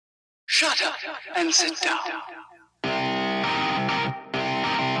Shut up and sit down.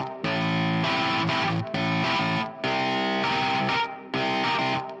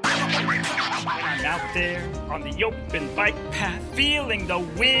 I'm out there on the open bike path, feeling the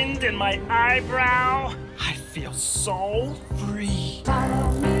wind in my eyebrow. I feel so free.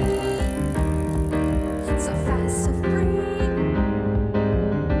 Follow me, so fast, so free.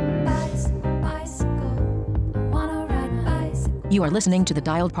 Bicycle, I wanna ride bicycle. You are listening to the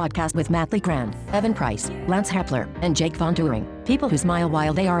Dialed Podcast with Matt Legrand, Evan Price, Lance Hepler, and Jake Von Turing. People who smile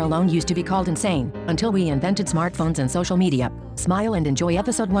while they are alone used to be called insane, until we invented smartphones and social media. Smile and enjoy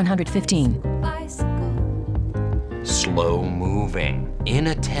episode 115. Slow moving,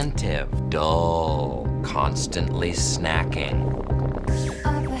 inattentive, dull, constantly snacking.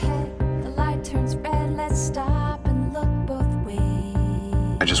 Up ahead, the light turns red. Let's stop and look both ways.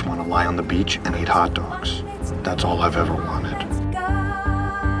 I just want to lie on the beach and eat hot dogs. That's all I've ever wanted. Let's go.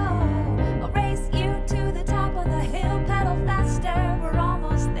 I'll race you to the top of the hill. Pedal faster, we're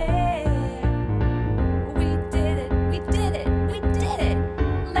almost there. We did it, we did it, we did it.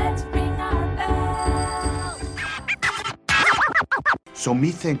 Let's ring our bell. So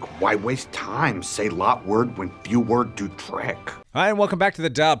me think, why waste time? Say lot word when few word do trick. Hi, and welcome back to the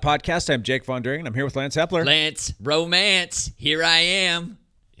Dialed Podcast. I'm Jake Von During. I'm here with Lance Hepler. Lance Romance, here I am.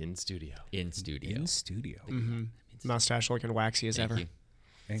 In studio. In studio. Mustache looking waxy as Thank ever. you.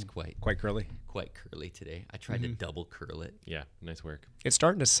 It's quite curly. quite curly today. I tried to double curl it. Yeah, nice work. It's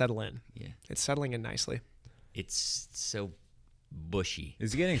starting to settle in. Yeah. It's settling in nicely. It's so bushy.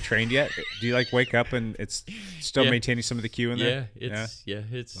 Is he getting trained yet? Do you wake up and it's still Yeah. maintaining some of the cue in there? It's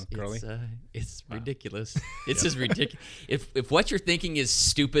curly? it's ridiculous. It's just ridiculous. If what you're thinking is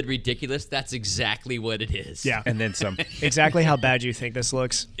stupid ridiculous, that's exactly what it is. Yeah. And then some. Exactly how bad you think this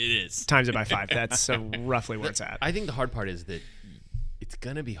looks. It is. Times it by 5. That's roughly where it's at. I think the hard part is that it's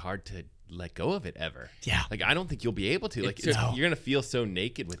gonna be hard to let go of it ever. Yeah. Like I don't think you'll be able to. Like No. you're gonna feel so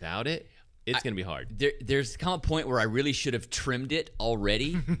naked without it. It's gonna be hard. There's come a point where I really should have trimmed it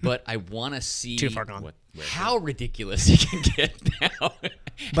already, but I want to see Too far gone. how ridiculous it can get now.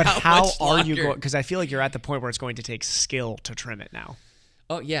 But how much are you longer- going? Because I feel like you're at the point where it's going to take skill to trim it now.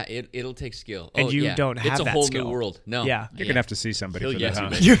 Oh yeah, it'll take skill. And oh, you yeah. don't have It's a that whole skill. new world. No. Yeah. You're going to have to see somebody He'll for get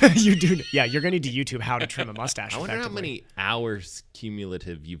that, you, huh? man. You do. Yeah, you're going to need to YouTube how to trim a mustache. I wonder how effectively. many hours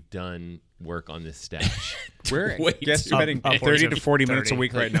cumulative you've done work on this stash. We're Way guess too spending upwards 30 of to 40 minutes a 30.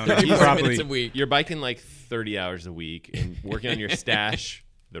 week right now. 30 You more minutes a week. You're biking like 30 hours a week and working on your stash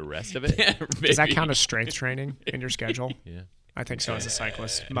the rest of it. Yeah, Does that maybe. count as strength training in your schedule? Yeah. I think so as a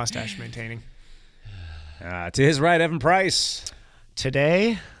cyclist. Mustache maintaining. To his right, Evan Price.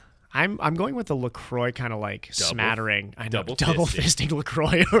 Today, I'm going with the LaCroix kind of like smattering. I know, double fisting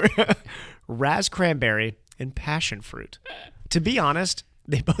LaCroix. Raz cranberry and passion fruit. To be honest,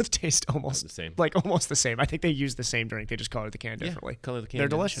 they both taste almost the same. almost the same. I think they use the same drink. They just color the can differently. Color the can. They're yeah.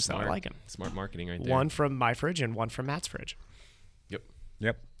 delicious though. I Smart. like them. Smart marketing right there. One from my fridge and one from Matt's fridge.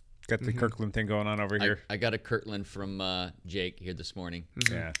 Yep. Got the Kirkland thing going on over here. I got a Kirtland from Jake here this morning.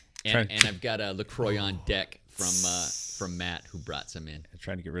 Yeah. And I've got a LaCroix on deck from Matt, who brought some in.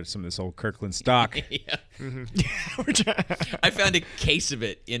 Trying to get rid of some of this old Kirkland stock. Yeah. I found a case of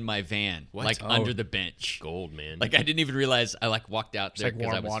it in my van, under the bench. Gold, man. Like I didn't even realize. I walked out there like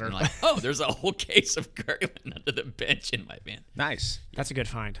warm I was water. like, oh, there's a whole case of Kirkland under the bench in my van. Nice. That's a good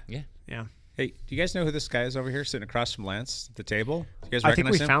find. Yeah. Yeah. Hey, do you guys know who this guy is over here sitting across from Lance at the table? Do you guys I think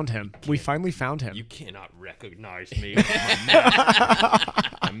we recognize him? found him. We finally found him. You cannot recognize me.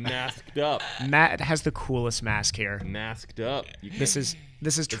 I'm masked up. Matt has the coolest mask here. Masked up. This is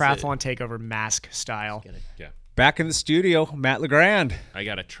triathlon takeover mask style. Yeah. Back in the studio, Matt Legrand. I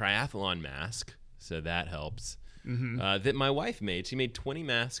got a triathlon mask, so that helps. That my wife made. She made 20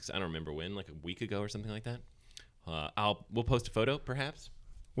 masks. I don't remember when, like a week ago or something like that. We'll post a photo, perhaps.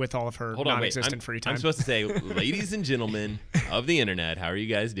 With all of her Hold on, wait. non-existent free time. I'm supposed to say, ladies and gentlemen of the internet, how are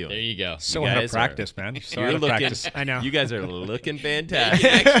you guys doing? There you go. So You out of guys practice, man. You're so You're out of looking. practice. I know. You guys are looking You fantastic.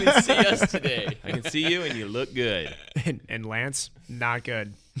 can actually see us today. I can see you, and you look good. and Lance, not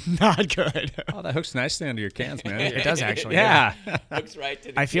good. Not good. Oh, that hooks nicely under your cans, man. It does actually. Yeah. Hooks right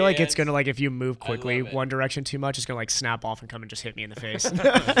to the I feel like it's cans. gonna if you move quickly love it. one direction too much, it's gonna snap off and come and just hit me in the face.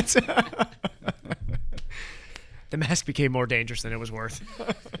 The mask became more dangerous than it was worth.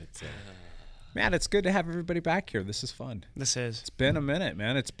 Man, it's good to have everybody back here. This is fun. This is. It's been a minute,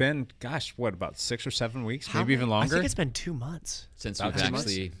 man. It's been, gosh, what, about 6 or 7 weeks? Maybe even I longer? think it's been 2 months. Since About we've 2 months?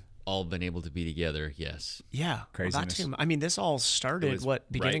 actually all been able to be together, yes. Yeah. Craziness. I mean, this all started, was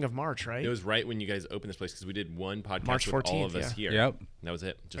beginning right- of March, right? It was right when you guys opened this place because we did one podcast March with all 14th, of us yeah. here. Yep. That was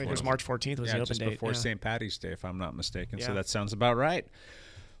it. I Just think it one was of March 14th was Yeah, the open just date. before yeah. St. Patty's Day, if I'm not mistaken. So Yeah. that sounds about right.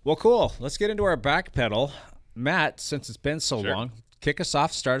 Well, cool. Let's get into our back pedal. Matt, since it's been so Sure. long, kick us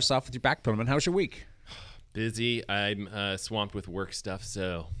off. Start us off with your back pedal. Man, how's your week? Busy. I'm swamped with work stuff,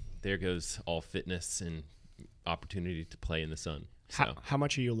 so there goes all fitness and opportunity to play in the sun. So How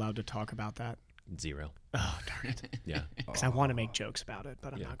much are you allowed to talk about that? 0. Oh, darn it. Yeah, Because I want to make jokes about it,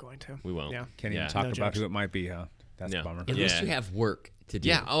 but I'm not going to. we won't. Yeah. Can't Yeah. even talk No about jokes. who it might be, huh? That's Yeah. a bummer. At least Yeah. you have work to do.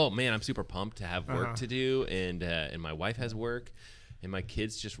 Yeah. Oh man, I'm super pumped to have work to do, and my wife has work, and my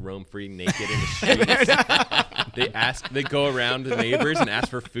kids just roam free naked in the streets. They go around the neighbors and ask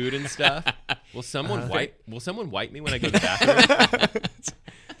for food and stuff. Will someone wipe me when I go to the bathroom?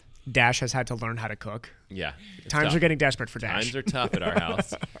 Dash has had to learn how to cook. Yeah. it's Times tough. are getting desperate for Dash. Times are tough at our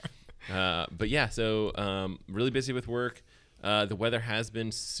house. But yeah, so really busy with work. The weather has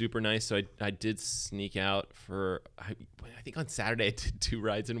been super nice, so I did sneak out for I think on Saturday I did 2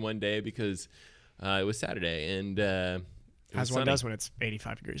 rides in one day because it was Saturday and it was As one sunny. does when it's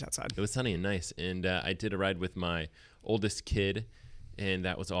 85 degrees outside. It was sunny and nice, and I did a ride with my oldest kid, and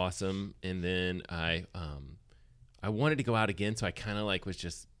that was awesome. And then I wanted to go out again, so I kind of like was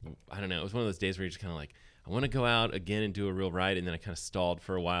just I don't know. It was one of those days where you're just kind of like I want to go out again and do a real ride, and then I kind of stalled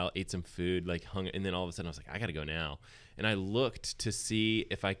for a while, ate some food, like hung, and then all of a sudden I was like I got to go now, and I looked to see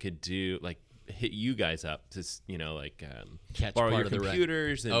if I could do like hit you guys up to Catch borrow part your of the ride.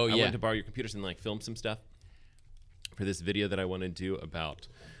 computers, and Oh, I yeah. wanted to borrow your computers and like film some stuff for this video that I want to do about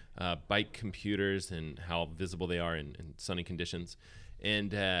bike computers and how visible they are in sunny conditions.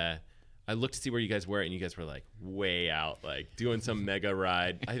 And I looked to see where you guys were, and you guys were like way out, like doing some mega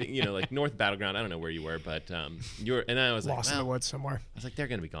ride. I think like North Battleground. I don't know where you were, but you were. And I was Lost like, in the well, woods somewhere. I was like, they're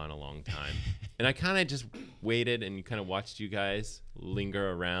gonna be gone a long time. And I kind of just waited and kind of watched you guys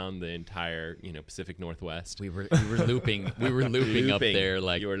linger around the entire Pacific Northwest. We were looping. We were looping up Looping. there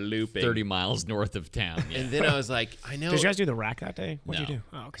like You were looping. 30 miles north of town. Yeah. And then I was like, I know. Did you guys do the rack that day? What did No. you do?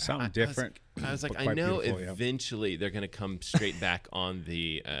 Oh, okay. Something different. I was like, but I quite know beautiful, yeah. eventually they're going to come straight back on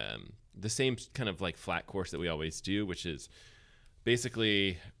the same kind of like flat course that we always do, which is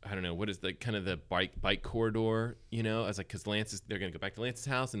basically, I don't know, what is the kind of the bike corridor, I was like, because they're going to go back to Lance's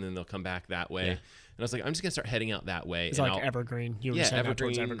house and then they'll come back that way. Yeah. And I was like, I'm just going to start heading out that way. It's and like Evergreen. You were yeah, saying that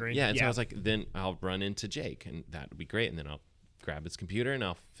towards Evergreen. Yeah, and so I was like, then I'll run into Jake and that would be great. And then I'll grab his computer and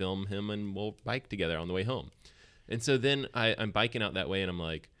I'll film him and we'll bike together on the way home. And so then I'm biking out that way and I'm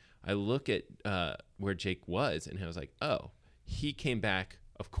like, I look at where Jake was and I was like, oh, he came back,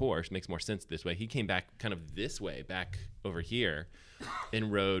 of course, makes more sense this way. He came back kind of this way, back over here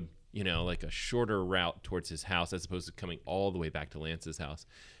and rode, like a shorter route towards his house as opposed to coming all the way back to Lance's house.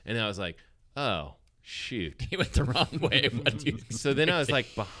 And I was like, oh, shoot. He went the wrong way. What do you So then I was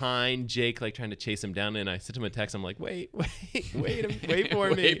like behind Jake, like trying to chase him down, and I sent him a text. I'm like, wait for me. Wait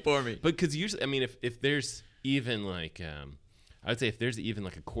for me. But because usually, I mean, if there's even like, I would say if there's even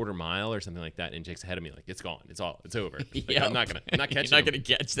like a quarter mile or something like that, and Jake's ahead of me, like it's gone, it's over. Like, Yeah. I'm not catching You're not him. going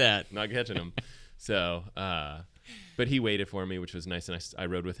to catch that. I'm not catching him. So, but he waited for me, which was nice, and I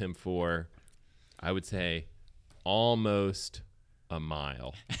rode with him for, I would say, almost a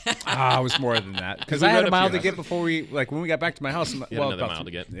mile. It was more than that because We I had rode a up mile to to your get before when we got back to my house. had Well, another about mile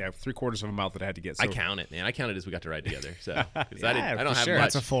to get. Yeah, 3/4 of a mile that I had to get. So. I count it, man. I counted as we got to ride together. So 'cause Yeah, I don't for have sure. much.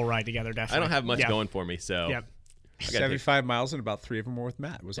 That's a full ride together, definitely. I don't have much Yeah. going for me. So Yep. I gotta take- 75 miles and about 3 of them were with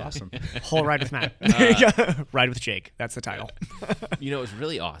Matt. It was awesome. Whole ride with Matt. There you go. Ride with Jake. That's the title. You know, it was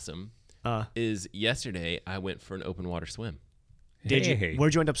really awesome. Is yesterday I went for an open water swim. Did Hey. you?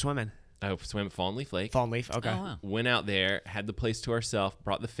 Where'd you end up swimming? I swam at Fallen Leaf Lake. Fallen Leaf. Okay. Oh, wow. Went out there, had the place to ourselves,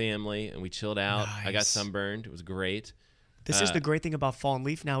 brought the family, and we chilled out. I got Nice. sunburned. It was great. This is the great thing about Fallen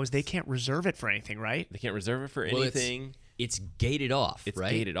Leaf now is they can't reserve it for anything, right? They can't reserve it for Well, anything. It's gated off, It's right?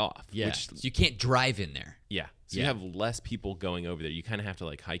 gated off. Yeah. Which, So you can't drive in there. yeah. So you Yeah. have less people going over there. You kind of have to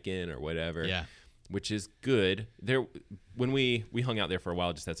like hike in or whatever. Yeah. Which is good. There, when we hung out there for a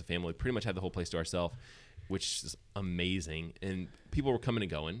while, just as a family, pretty much had the whole place to ourselves, which is amazing. And people were coming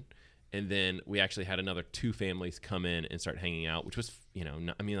and going. And then we actually had another 2 families come in and start hanging out, which was,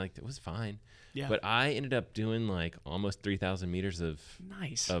 it was fine. Yeah. But I ended up doing like almost 3,000 meters of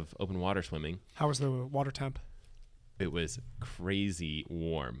Nice. open water swimming. How was the water temp? It was crazy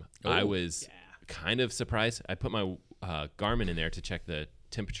warm. I was kind of surprised. I put my Garmin in there to check the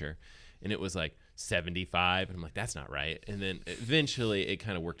temperature, and it was like 75. And I'm like, that's not right. And then eventually it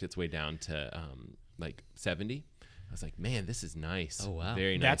kind of worked its way down to like 70. I was like, man, this is nice. Oh, wow.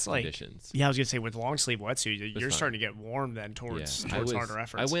 Very nice That's like, conditions. yeah, I was gonna say with long sleeve wetsuit, you're fine. starting to get warm then towards I harder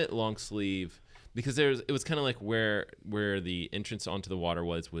efforts. I went long sleeve because it was kind of like where the entrance onto the water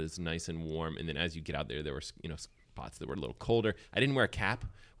was nice and warm, and then as you get out there were spots that were a little colder. I didn't wear a cap,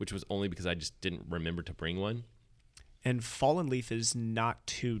 which was only because I just didn't remember to bring one. And Fallen Leaf is not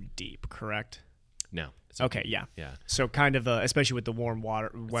too deep, correct? No. It's Okay, yeah. Yeah. So kind of, especially with the warm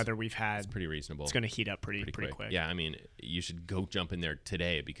weather we've had, It's pretty reasonable. it's going to heat up pretty quick. Yeah, I mean, you should go jump in there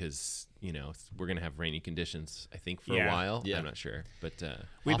today because, we're going to have rainy conditions, I think, for a while. Yeah. I'm not sure. But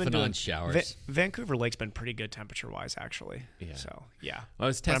We've Off been and doing on showers. Vancouver Lake's been pretty good temperature-wise, actually. Yeah. So, yeah. I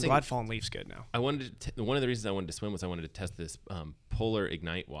was But I'm testing. glad Fallen Leaf's good now. I wanted to one of the reasons I wanted to swim was I wanted to test this Polar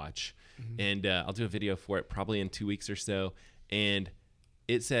Ignite watch, and I'll do a video for it probably in 2 weeks or so. And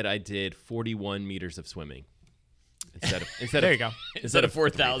it said I did 41 meters of swimming instead of There you go. Instead of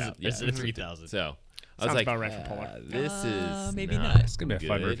 4,000. Yeah. Instead of 3,000. So I Sounds was like, about right for Polar. this is maybe not. not. It's gonna be a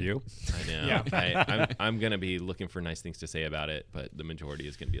fun good. review. I know. Yeah. I'm gonna be looking for nice things to say about it, but the majority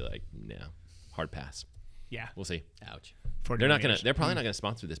is gonna be like, no, hard pass. Yeah. We'll see. Ouch. 40 They're not gonna. meters. They're probably not gonna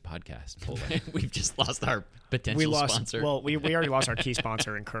sponsor this podcast. Polar. We've just lost our potential We lost. sponsor. Well, we already lost our key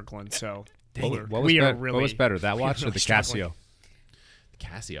sponsor in Kirkland, so What was, we are bet- really. what was better, that we are watch or really the struggling. Casio?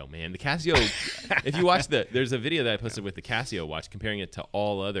 Casio, man. The Casio, if you watch there's a video that I posted with the Casio watch comparing it to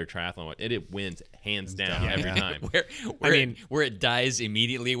all other triathlon watch, it wins hands down every time. where it dies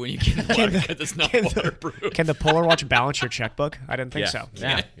immediately when you get in the water because it's not waterproof. Can the Polar watch balance your checkbook? I didn't think so.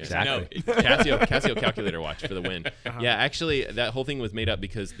 Yeah, No, exactly. Casio calculator watch for the win. Yeah, actually, that whole thing was made up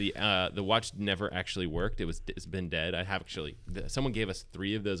because the watch never actually worked. It's been dead. Someone gave us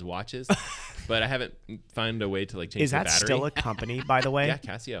 3 of those watches, but I haven't found a way to change Is the that battery. still a company, by the way? Yeah,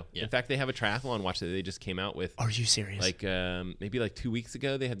 Casio. Yeah. In fact, they have a triathlon watch that they just came out with. Are you serious? Maybe 2 weeks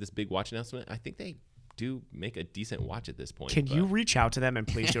ago, they had this big watch announcement. I think they do make a decent watch at this point. Can but you reach out to them and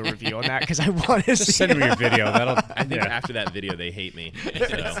please do a review on that? Because I want to see. Send me your video. That'll. I think after that video, they hate me. So.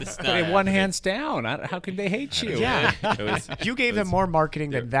 It's not Hey, one hands down. How can they hate you? Yeah. It was- You gave them more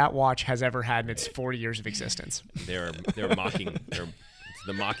marketing than that watch has ever had in its 40 years of existence. they're mocking. It's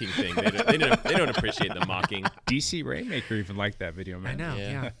the mocking thing. They don't appreciate the mocking. DC Rainmaker even liked that video, man. I know.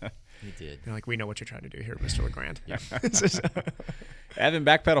 Yeah. He did. They're like, we know what you're trying to do here, Mr. LeGrand. Yeah. Evan,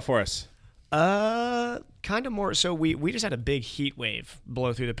 backpedal for us. Kind of more. So we just had a big heat wave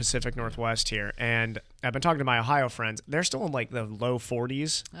blow through the Pacific Northwest here, and I've been talking to my Ohio friends. They're still in the low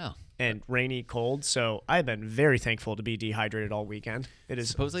 40s Oh. and rainy, cold. So I've been very thankful to be dehydrated all weekend. It is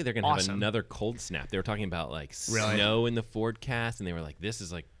Supposedly they're going to have awesome. another cold snap. They were talking about Really? snow in the forecast, and they were like, "This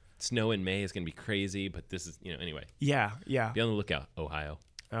is snow in May is going to be crazy." But this is anyway. Yeah. Be on the lookout, Ohio.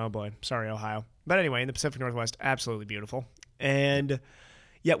 Oh boy, sorry, Ohio. But anyway, in the Pacific Northwest, absolutely beautiful. And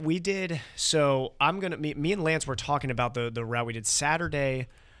yeah, we did. So me and Lance were talking about the route we did Saturday.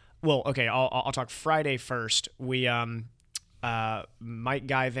 Well, okay, I'll talk Friday first. We Mike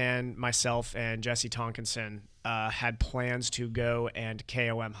Guyvan, myself, and Jesse Tonkinson had plans to go and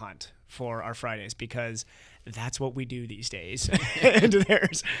KOM hunt for our Fridays because that's what we do these days. And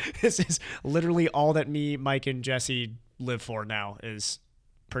this is literally all that me, Mike, and Jesse live for now is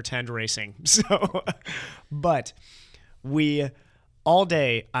pretend racing. So, but all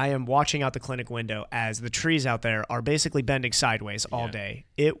day I am watching out the clinic window as the trees out there are basically bending sideways all day.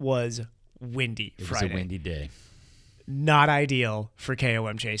 It was windy It was Friday. a windy day. Not ideal for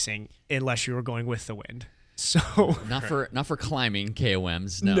KOM chasing unless you were going with the wind. So Not for climbing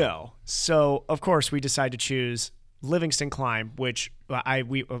KOMs. No. So of course we decided to choose Livingston Climb, which I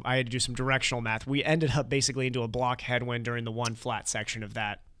had to do some directional math. We ended up basically into a block headwind during the one flat section of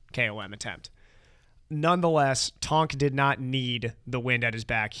that KOM attempt. Nonetheless, Tonk did not need the wind at his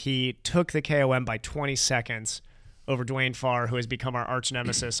back. He took the KOM by 20 seconds over Dwayne Farr, who has become our arch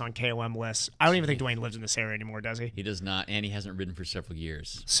nemesis on KOM lists. I don't even think Dwayne lives in this area anymore, does he? He does not, and he hasn't ridden for several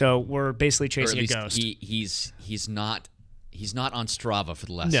years. So we're basically Or at chasing a least ghost. he's not on Strava for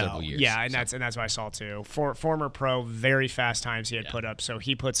the last several years. Yeah, and that's what I saw too. Former pro, very fast times he had Yeah. put up. So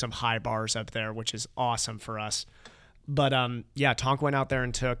he put some high bars up there, which is awesome for us. But Tonk went out there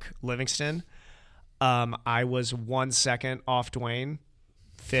and took Livingston. I was 1 second off Dwayne.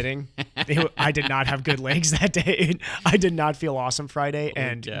 Fitting. I did not have good legs that day. I did not feel awesome Friday.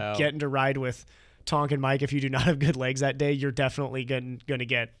 And cow. getting to ride with Tonk and Mike, if you do not have good legs that day, you're definitely going to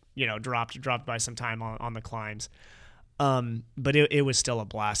get dropped by some time on the climbs. But it was still a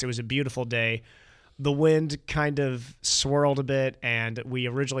blast. It was a beautiful day. The wind kind of swirled a bit, and we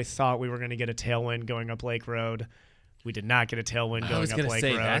originally thought we were going to get a tailwind going up Lake Road. We did not get a tailwind I going was up gonna Lake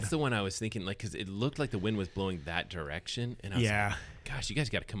say Road. that's the one I was thinking, because it looked like the wind was blowing that direction, and I was Yeah. like, "Gosh, you guys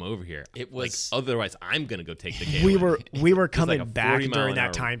got to come over here." It was- otherwise I'm gonna go take the KOM. we were It was coming like a back 40 mile during an that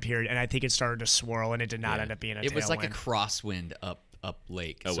hour. time period, and I think it started to swirl, and it did not end up being a tailwind. It was like a crosswind up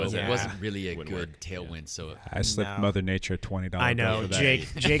lake. Oh, so was it? it wasn't really a Wouldn't good work. tailwind. So I slipped Mother Nature $20. I know for that.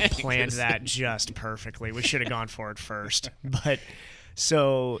 Jake planned that just perfectly. We should have gone for it first, but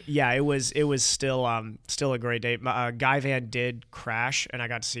So yeah, it was still a great day. Guy Van did crash, and I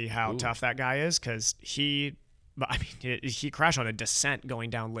got to see how tough that guy is because he crashed on a descent going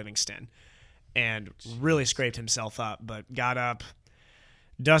down Livingston, and really scraped himself up. But got up,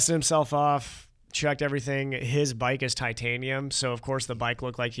 dusted himself off, checked everything. His bike is titanium, so of course the bike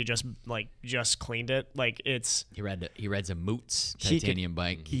looked like he just cleaned it. Like it's He rides a Moots titanium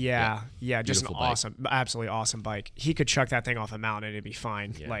bike. Yeah, just an Beautiful bike. awesome, absolutely awesome bike. He could chuck that thing off a mountain and it'd be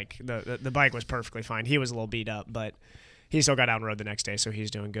fine. Yeah. Like the bike was perfectly fine. He was a little beat up, but he still got out and rode the next day, so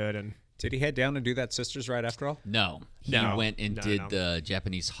he's doing good. And Did he head down and do that Sisters ride after all? No, he No. went and No, did no. the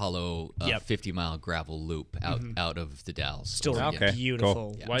Japanese hollow Yep. 50-mile gravel loop out of the Dalles. still Yeah. Okay, beautiful.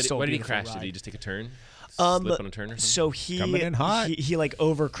 cool. Yeah. Why did he beautiful crash? ride. Did he just take a turn? Slip on a turn or something? So he Coming in hot. He like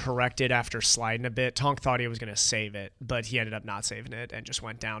overcorrected after sliding a bit. Tonk thought he was going to save it, but he ended up not saving it and just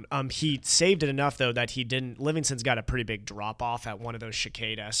went down. He saved it enough though that he didn't. Livingston's got a pretty big drop off at one of those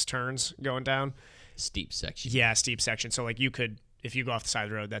chicane-esque turns going down. Steep section. Yeah, steep section. So like you could, if you go off the side of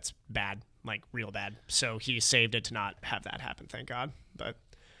the road, that's bad, like real bad. So he saved it to not have that happen. Thank God. But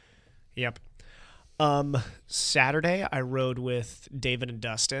yep. Saturday I rode with David and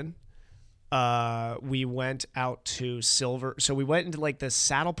Dustin. We went out to Silver. So we went into like the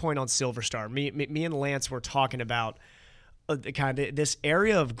saddle point on Silver Star. Me and Lance were talking about kind of this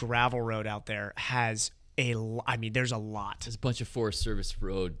area of gravel road out there has there's a lot. There's a bunch of Forest Service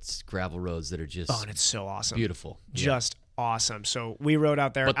roads, gravel roads that are just Oh, and it's so awesome. beautiful. Just awesome. So we rode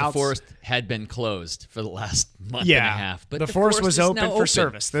out there. But the forest had been closed for the last month and a Yeah, half. But the forest was is open now for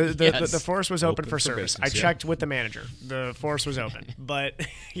service. The forest was open Open for for service. I business, yeah. checked with the manager. The forest was open, but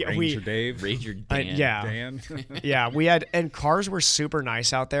yeah, Ranger Dave. Ranger Dan. yeah, Dan. yeah, we had, and cars were super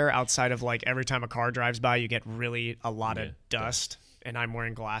nice out there. Outside of like every time a car drives by, you get really a lot of dust, and I'm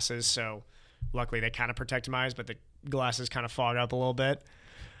wearing glasses, so luckily they kind of protected my eyes, but the glasses kind of fog up a little bit.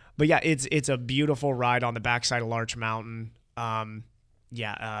 But yeah, it's a beautiful ride on the backside of Larch Mountain.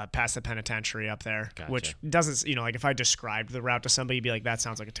 Past the penitentiary up there, Gotcha. which doesn't, like if I described the route to somebody, you'd be like, that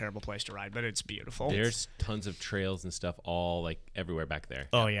sounds like a terrible place to ride, but it's beautiful. There's tons of trails and stuff all like everywhere back there.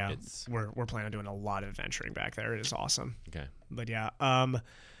 Oh yeah, It's we're planning on doing a lot of adventuring back there. It is awesome. okay. But yeah,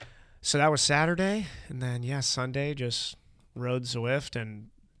 so that was Saturday, and then Sunday just rode Zwift and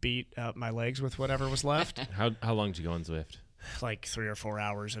beat up my legs with whatever was left. How long did you go on Zwift? Like 3 or 4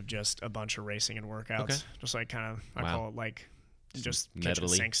 hours of just a bunch of racing and workouts. Okay. Just like kind of, I Wow. call it like just kitchen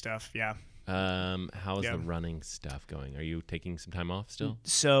medley. sink stuff. Yeah. How's Yeah. the running stuff going? Are you taking some time off still?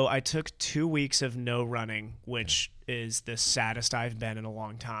 So I took 2 weeks of no running, which is the saddest I've been in a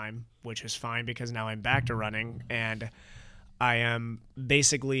long time, which is fine because now I'm back to running, and I am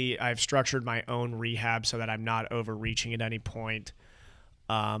I've structured my own rehab so that I'm not overreaching at any point.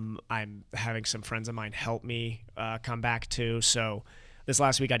 I'm having some friends of mine help me come back too. So this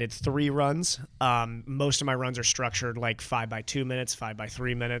last week I did 3 runs. Most of my runs are structured like 5 by 2 minutes, 5 by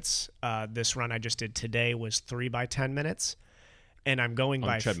 3 minutes. This run I just did today was 3 by 10 minutes, and I'm going On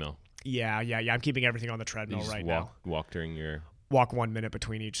by the treadmill. Yeah. I'm keeping everything on the You treadmill just right now. walk during your. Walk 1 minute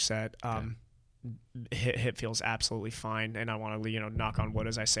between each set. Hit feels absolutely fine, and I want to knock on wood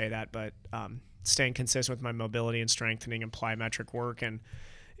as I say that, but staying consistent with my mobility and strengthening and plyometric work, and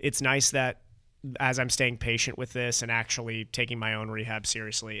it's nice that as I'm staying patient with this and actually taking my own rehab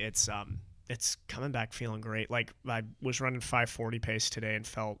seriously, it's coming back feeling great. Like I was running 540 pace today and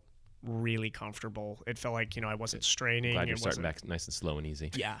felt really comfortable. It felt like I wasn't straining. Glad you're It starting wasn't- back nice and slow and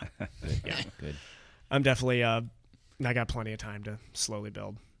easy. Yeah, yeah. Good. I'm definitely. I got plenty of time to slowly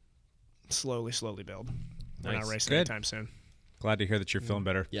build. Slowly build. We're not Nice. racing Good. anytime soon. Glad to hear that you're feeling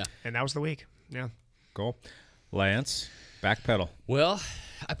better. Yeah. And that was the week. Yeah. Cool. Lance, back pedal. Well,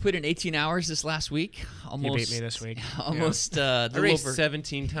 I put in 18 hours this last week. Almost beat me this week. Almost I little raced over.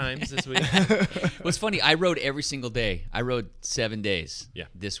 17 times this week. What's funny, I rode every single day. I rode 7 days Yeah.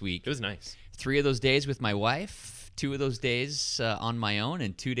 this week. It was nice. 3 of those days with my wife, 2 of those days on my own,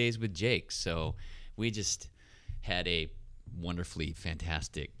 and 2 days with Jake. So we just had a wonderfully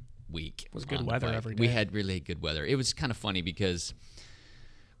fantastic week. It was good weather every day. We had really good weather. It was kind of funny because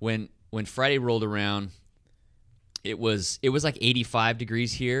when Friday rolled around, it was like 85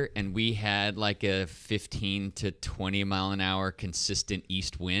 degrees here, and we had like a 15 to 20 mile an hour consistent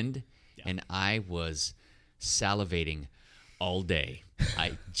east wind, and I was salivating all day.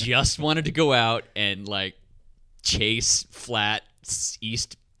 I just wanted to go out and like chase flat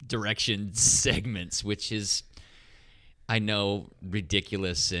east direction segments, which is, I know,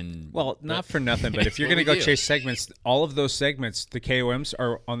 ridiculous and Well, not for nothing, but if you're What going to we go do. chase segments, all of those segments, the KOMs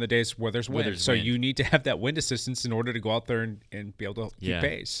are on the days where there's wind. there's so wind. you need to have that wind assistance in order to go out there and be able to keep Yeah.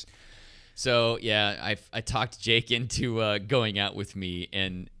 pace. So yeah, I talked Jake into going out with me,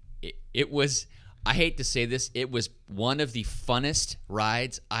 and it was. I hate to say this, it was one of the funnest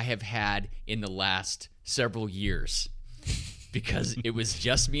rides I have had in the last several years, because it was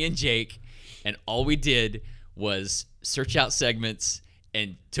just me and Jake, and all we did was search out segments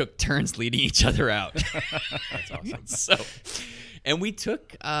and took turns leading each other out. That's awesome. So, and we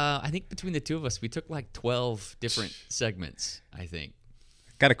took, I think between the two of us, we took like 12 different segments, I think.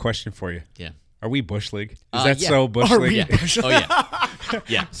 Got a question for you. Yeah. Are we Bush League? Is that yeah. so Bush Are League? we Yeah. Oh, yeah.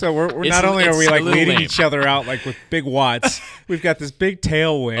 Yeah. So we're It's- not only are it's we a like little leading lame. each other out like with big watts, we've got this big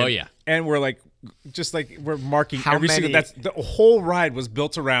tailwind. Oh, yeah. And we're like, just like we're marking How every single. many- That's the whole ride was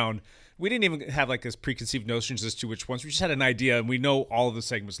built around. We didn't even have like this preconceived notions as to which ones. We just had an idea, and we know all of the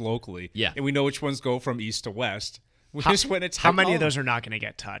segments locally. Yeah. And we know which ones go from east to west. We How, just went and how typed many all of those are not going to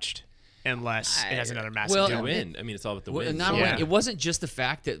get touched unless it has another massive well, The tailwind? wind. I mean, it's all about the Well, wind. not so- only, it wasn't just the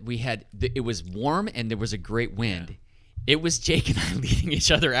fact that we had it was warm and there was a great wind. It was Jake and I leading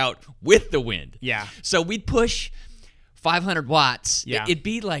each other out with the wind. Yeah. So we'd push 500 watts. Yeah. It'd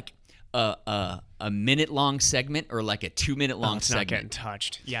be like a minute-long segment or like a 2-minute-long It's not getting segment.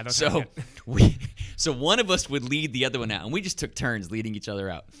 touched. Yeah, those So aren't so one of us would lead the other one out, and we just took turns leading each other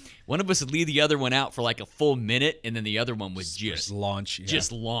out. One of us would lead the other one out for like a full minute, and then the other one would just launch. Yeah.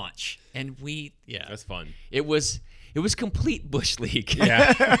 just launch. And That's fun. it was complete Bush League.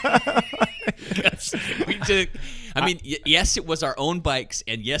 Yeah. we took, I mean, yes, it was our own bikes,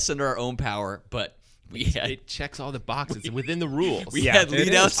 and yes, under our own power, but we had It checks all the boxes. It's within the rules. we Yeah, had it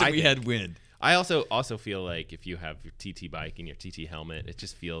lead outs is. and we had wind. I also feel like if you have your TT bike and your TT helmet, it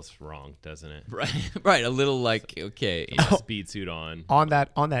just feels wrong, doesn't it? Right, a little like okay. You know, speed suit on. On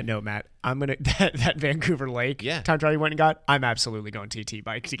that note, Matt, I'm gonna that Vancouver Lake time trial you went and got. I'm absolutely going TT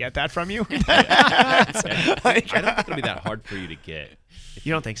bike to get that from you. I don't think it'll be that hard for you to get.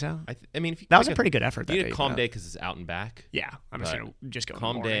 You don't think so? I mean, if you That was pick a pretty good effort You that need a day, calm yeah. day because it's out and back. Yeah, I'm just But gonna just go in the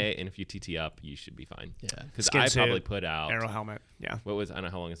calm morning. day, and if you TT up, you should be fine. Yeah. because Skin I suit, probably put out Arrow helmet. Yeah. what was I don't know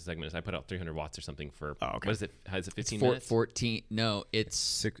how long is the segment is. I put out 300 watts or something for Oh, okay. what is it? Has it 15 Four- minutes? 14. No,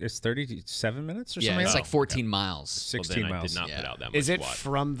 it's It's 37 minutes or yeah, something. it's like like 14 miles. 16 well, then miles. I did not put Yeah. out that much. Is it watt.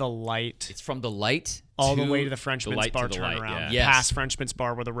 from the light It's from the light all the way to the Frenchman's light to Bar the light, turnaround, yeah. Yes. past Frenchman's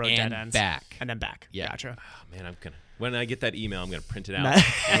Bar where the road And dead ends, back. and then back? Yeah. Gotcha. Oh, man, when I get that email, I'm gonna print it out.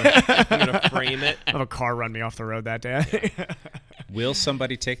 I'm gonna frame it. I have a car run me off the road that day. Will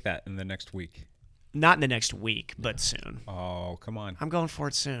somebody take that in the next week? Not in the next week, but soon. Oh, come on. I'm going for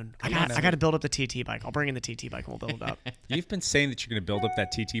it soon. I on, got to build up the TT bike. I'll bring in the TT bike and we'll build it up You've been saying that you're going to build up that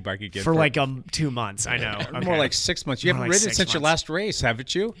TT bike again for like 2 months. I know. more Okay. like 6 months. You More haven't like ridden 6 since your months. last race,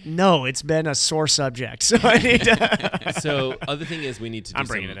 haven't you? No, it's been a sore subject. So I need to. So other thing is we need to do I'm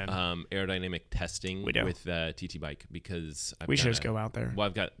bringing some it in. aerodynamic testing We do. with TT bike because We should just go out there. Well,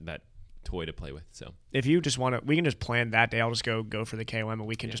 I've got that toy to play with, so If you just want to, we can just plan that day. I'll just go for the KOM and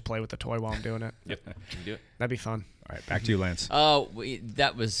we can just play with the toy while I'm doing it. yep, you can do it. That'd be fun. All right, back to you, Lance. Oh,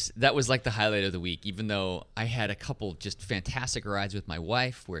 that was like the highlight of the week. Even though I had a couple just fantastic rides with my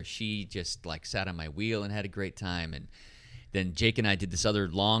wife, where she just like sat on my wheel and had a great time, and then Jake and I did this other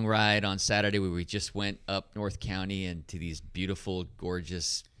long ride on Saturday where we just went up North County and to these beautiful,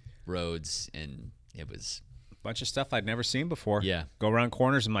 gorgeous roads, and it was Bunch of stuff I'd never seen before. Yeah. Go around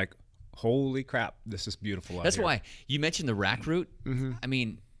corners and I'm like, holy crap, this is beautiful out That's here. why you mentioned the rack route. I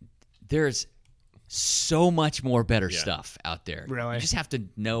mean, there's so much more better stuff out there. Really? You just have to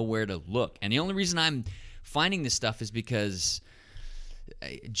know where to look. And the only reason I'm finding this stuff is because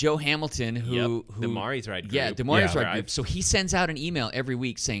Joe Hamilton, who the Mari's Ride Yeah, group. the Mari's Yeah. Ride group. So he sends out an email every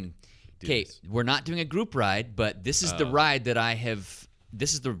week saying, okay, this. we're not doing a group ride, but this is the ride that I have,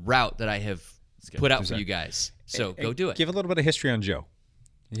 this is the route that I have put out for you guys. So go do it. Give a little bit of history on Joe.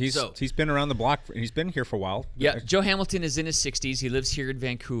 He's been around the block. He's been here for a while. Yeah, Joe Hamilton is in his 60s. He lives here in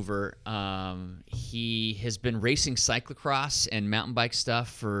Vancouver. He has been racing cyclocross and mountain bike stuff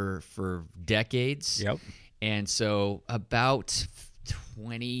for decades. Yep. And so about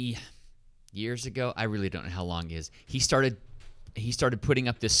 20 years ago, I really don't know how long it is, he started putting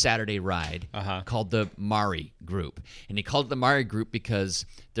up this Saturday ride called the Mari Group. And he called it the Mari Group because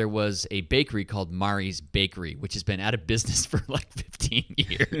there was a bakery called Mari's Bakery, which has been out of business for like 15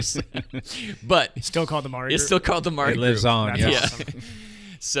 years. But Still called the Mari it's Group? still called the Mari It Group. lives on. That's Yeah. awesome.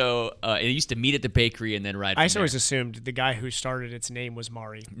 So it used to meet at the bakery and then ride I from always there. assumed the guy who started its name was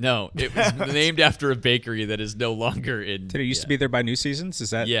Mari. No, it was named after a bakery that is no longer in. Did it used to be there by New Seasons?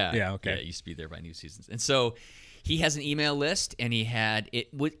 Is that? Yeah. Yeah. Okay. Yeah, it used to be there by New Seasons. And so he has an email list, and he had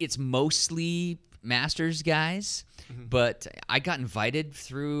it's mostly Masters guys, but I got invited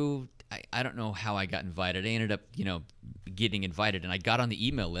through. I don't know how I got invited. I ended up, getting invited. And I got on the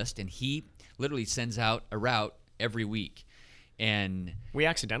email list, and he literally sends out a route every week. And we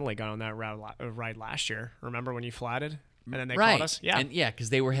accidentally got on that ride last year. Remember when you flatted? And then they right. caught us? Yeah. And because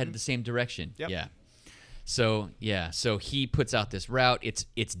they were headed the same direction. Yep. Yeah. So he puts out this route.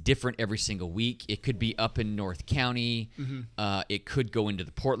 It's different every single week. It could be up in North County. It could go into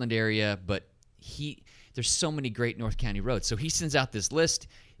the Portland area, but there's so many great North County roads. So he sends out this list.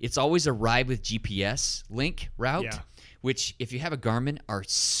 It's always a ride with GPS link route, which if you have a Garmin are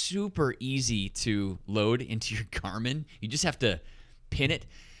super easy to load into your Garmin. You just have to pin it.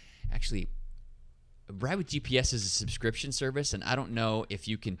 Actually, Ride with GPS is a subscription service, and I don't know if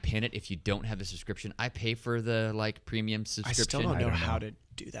you can pin it if you don't have the subscription. I pay for the premium subscription. I still don't know how to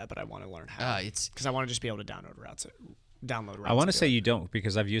do that, but I want to learn how. It's because I want to just be able to download routes. I want to say you don't,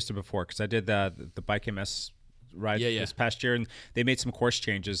 because I've used it before, because I did the Bike MS ride this past year, and they made some course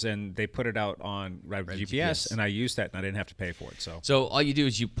changes, and they put it out on Ride with GPS, and I used that, and I didn't have to pay for it. So all you do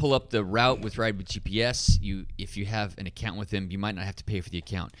is you pull up the route with Ride with GPS. If you have an account with them, you might not have to pay for the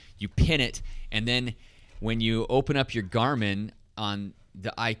account. You pin it, and then when you open up your Garmin on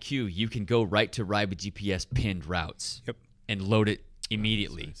the IQ, you can go right to Ride with GPS pinned routes and load it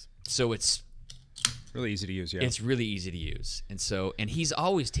immediately. Nice. So it's really easy to use. Yeah, it's really easy to use, and he's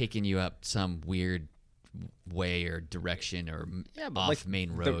always taking you up some weird way or direction or off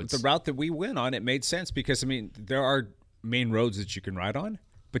main roads. The route that we went on, it made sense because there are main roads that you can ride on,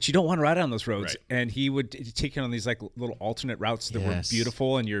 but you don't want to ride on those roads. Right. And he would take you on these little alternate routes that were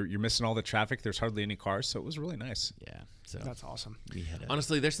beautiful, and you're missing all the traffic. There's hardly any cars, so it was really nice. Yeah, so that's awesome.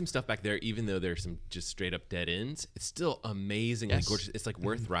 Honestly, there's some stuff back there, even though there's some just straight up dead ends. It's still amazingly gorgeous. It's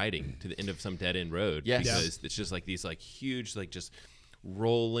worth riding to the end of some dead end road because it's just these huge just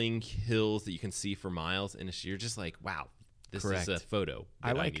rolling hills that you can see for miles, and you're just wow, this is a photo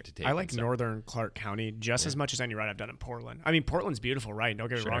that I need to take. I like northern Clark County just as much as any ride I've done in Portland. Portland's beautiful, right? Don't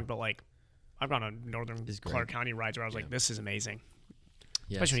get me wrong, but I've gone on northern Clark County rides where I was this is amazing.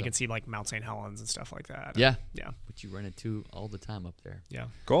 Yeah, especially when you can see Mount St. Helens and stuff like that. Yeah. Which you run into all the time up there. Yeah.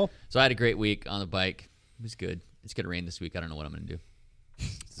 Cool. So I had a great week on the bike. It was good. It's going to rain this week. I don't know what I'm going to do.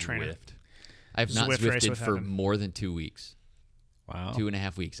 Zwift. I have not Zwifted for more than 2 weeks. Wow.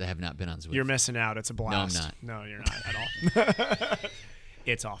 2.5 weeks. I have not been on Zwift. You're missing out. It's a blast. No, I'm not. No, you're not at all.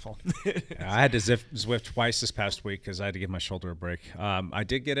 It's awful. I had to Zwift twice this past week because I had to give my shoulder a break. I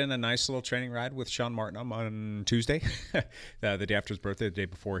did get in a nice little training ride with Sean Martin on Tuesday, the day after his birthday, the day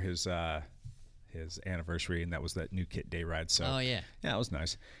before his anniversary, and that was that new kit day ride. So yeah, it was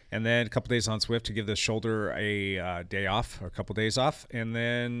nice. And then a couple days on Zwift to give the shoulder a day off, or a couple days off, and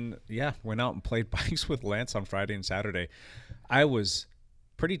then went out and played bikes with Lance on Friday and Saturday. I was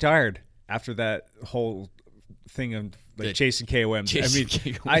pretty tired after that whole thing of chasing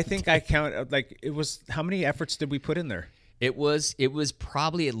KOMs. I think I count it was, how many efforts did we put in there? It was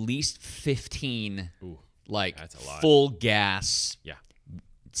probably at least 15. Ooh, that's a lot. Full gas. Yeah.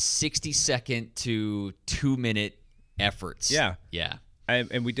 60-second to 2-minute efforts. Yeah.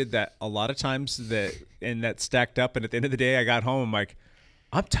 And we did that a lot of times, and that stacked up, and at the end of the day I got home, I'm like,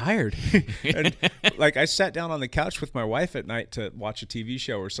 I'm tired. And I sat down on the couch with my wife at night to watch a TV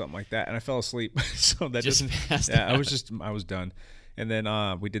show or something like that, and I fell asleep. So that just I was done. And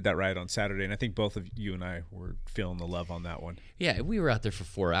then we did that ride on Saturday, and I think both of you and I were feeling the love on that one. Yeah, we were out there for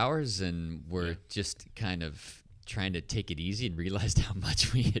 4 hours, and we're just kind of trying to take it easy, and realized how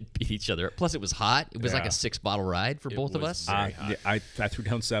much we had beat each other. Plus, it was hot. It was like a 6-bottle ride for both of us. I threw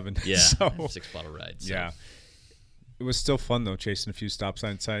down 7. Yeah, so, 6-bottle ride. So. Yeah. It was still fun, though, chasing a few stop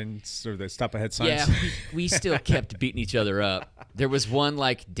signs or the stop ahead signs. Yeah, we still kept beating each other up. There was one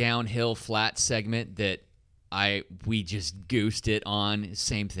downhill flat segment that we just goosed it on.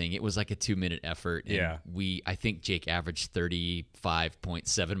 Same thing. It was a 2-minute effort. And I think Jake averaged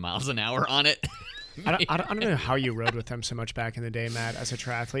 35.7 miles an hour on it. I don't know how you rode with them so much back in the day, Matt, as a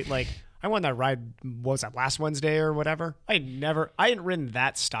triathlete. I won that ride, what was that, last Wednesday or whatever? I hadn't ridden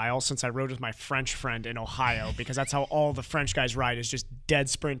that style since I rode with my French friend in Ohio, because that's how all the French guys ride, is just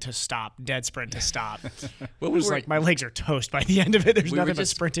dead sprint to stop, dead sprint to stop. It was my legs are toast by the end of it. There's nothing but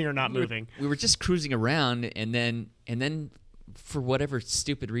sprinting or not moving. We were just cruising around, and then for whatever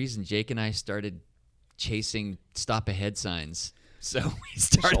stupid reason, Jake and I started chasing stop ahead signs. So we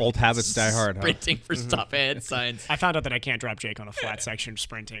started old habits die hard, sprinting for stop ahead signs. I found out that I can't drop Jake on a flat section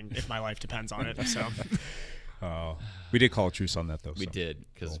sprinting if my life depends on it. So, we did call a truce on that, though. We did,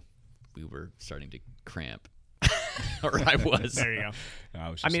 because we were starting to cramp. Or I was. There you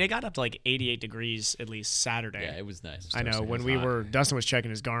go. It got up to 88 degrees at least Saturday. Yeah, it was nice. I know when Dustin was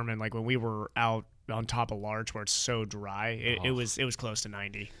checking his Garmin, when we were out on top of Larch where it's so dry, it was close to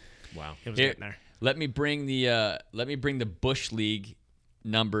 90. Wow. It was getting there. Let me bring the Bush League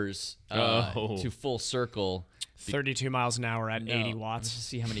numbers to full circle. 32 miles an hour at 80 Let's watts. just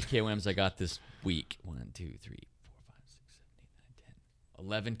see how many KOMs I got this week. 1, 2, 3, 4, 5, 6, 7, 8, 9, 10.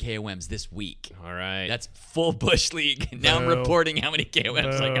 11 KOMs this week. All right. That's full Bush League. Now I'm reporting how many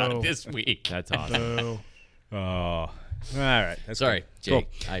KOMs I got this week. That's awesome. Boo. Oh, all right. That's Sorry, good. Jake.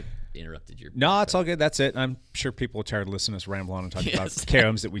 Cool. I interrupted your. No, it's all good. That's it. I'm sure people are tired of listening to us ramble on and talk about Yes.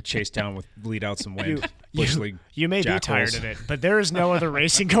 KOMs that we chase down with bleed outs and wind. Bush League. You may be tired jackals. of it, but there is no other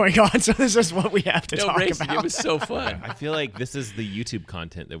racing going on, so this is what we have to No talk racing. about. It was so fun. I feel like this is the YouTube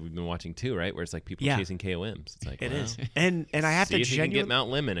content that we've been watching too, right? Where it's like people Yeah. chasing KOMs. It's like It wow. is, and I have See to if you can get genuinely. Mount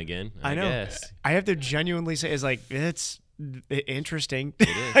Lemon again. I know. guess. I have to genuinely say, it's like it's interesting.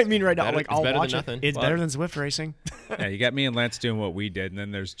 I mean, right now, Better- like it's I'll better than watch it. nothing. It's Well, better than Zwift racing. Yeah, you got me and Lance doing what we did, and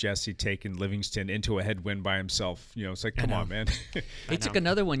then there's Jesse taking Livingston into a headwind by himself. You know, it's like, come on, man. They took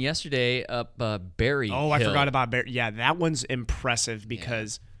another one yesterday up Barry. Oh, I Hill. forgot about Bear. Yeah, that one's impressive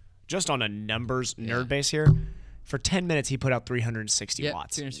because just on a numbers nerd base here, for 10 minutes he put out 360 Yep,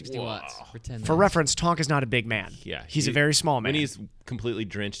 watts. 360 watts for 10 minutes. For reference, Tonk is not a big man. Yeah, he's a very small man. When he's completely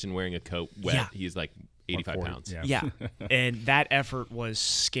drenched and wearing a coat, wet, Yeah. he's like 85 pounds. Yeah. yeah, and that effort was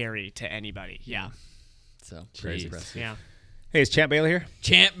scary to anybody. Yeah, So Crazy. impressive. yeah. Hey, is Champ Bailey here?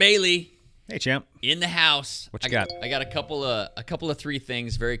 Champ Bailey Hey, Champ. in the house. What you I got? I got a couple of three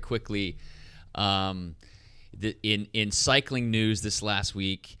things very quickly. In cycling news this last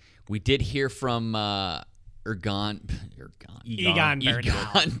week, we did hear from Egan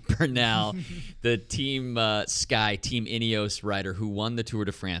Bernal, the Team Sky, Team Ineos rider who won the Tour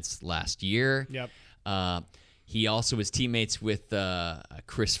de France last year. Yep. He also was teammates with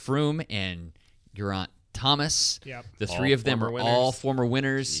Chris Froome and Geraint Thomas. Yep. The All three of them are former all winners. former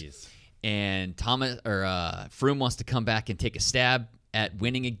winners. Jeez. And Froome wants to come back and take a stab at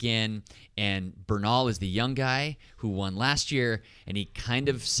winning again. And Bernal is the young guy who won last year. And he kind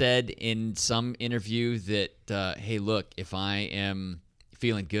of said in some interview that, hey, look, if I am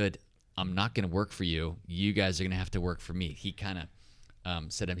feeling good, I'm not going to work for you. You guys are going to have to work for me. He kind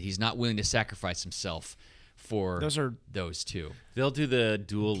of said he's not willing to sacrifice himself for those two. They'll do the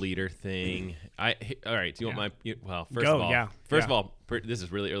dual leader thing. All right. Do you want my? Well, first Go, of all, yeah, first yeah. of all, this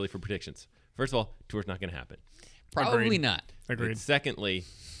is really early for predictions. First of all, tour's not going to happen. Probably Agreed. not. Agreed. And secondly,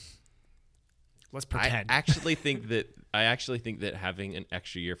 Let's I pretend. actually think that having an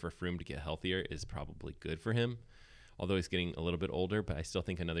extra year for Froome to get healthier is probably good for him. Although he's getting a little bit older, but I still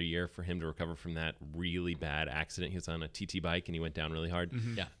think another year for him to recover from that really bad accident. He was on a TT bike and he went down really hard.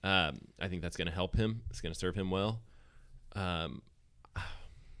 Yeah. I think that's going to help him. It's going to serve him well.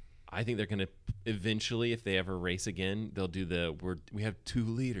 I think they're going to eventually, if they ever race again, they'll do we have two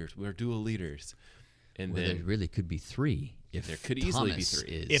leaders. We're dual leaders. And Well, then there really could be three. If There could easily be Thomas three.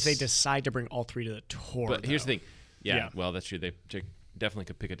 is- if they decide to bring all three to the tour. But here's the though. thing. Yeah, Yeah. well, that's true. They definitely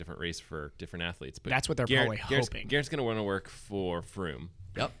could pick a different race for different athletes. But That's what they're probably hoping. Garrett's going to want to work for Froome.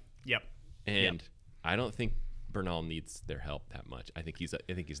 Yep. Yep. And I don't think Bernal needs their help that much. I think he's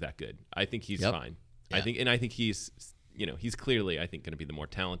that good. I think he's Yep. fine. Yeah. I think he's he's clearly going to be the more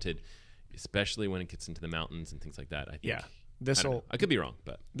talented, especially when it gets into the mountains and things like that. I think. Yeah. I don't know. I could be wrong,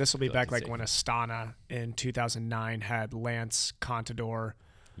 but This will be I feel back it's like safe. when Astana in 2009 had Lance Contador.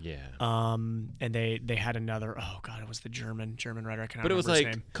 Yeah. And they had another. Oh God, it was the German rider. I cannot But it was remember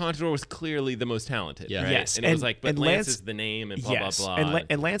his like name. Contador was clearly the most talented, Yeah. right? Yes, and it was and- like, but and Lance Lance- is the name and blah yes, blah blah.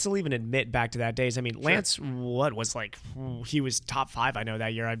 and Lance will even admit back to that days. I mean, Lance, what was like? He was top 5. I know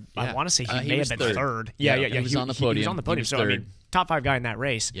that year. I Yeah. want to say he He may was have been third. third. Yeah, Yeah. he was on the podium. He was on the He podium. was So I mean, third. top 5 guy in that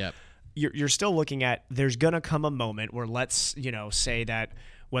race. Yep. You're still looking at. There's gonna come a moment where let's say that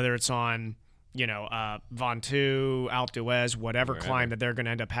whether it's on. Ventoux, Alpe d'Huez, whatever climb that they're going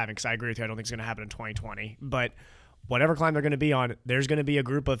to end up having, because I agree with you, I don't think it's going to happen in 2020. But whatever climb they're going to be on, there's going to be a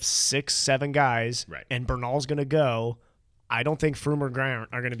group of 6-7 guys, Right. and Bernal's going to go. I don't think Froome or Grant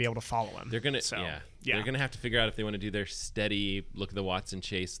are going to be able to follow him. They're gonna, So, They're gonna have to figure out if they want to do their steady look at the Watson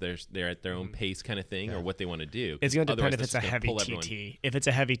chase. They're at their own pace kind of thing, or what they want to do. It's going to depend Otherwise, if it's that's a just heavy gonna pull everyone. TT. If it's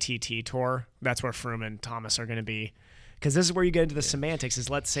a heavy TT tour, that's where Froome and Thomas are going to be. Because this is where you get into the semantics. Is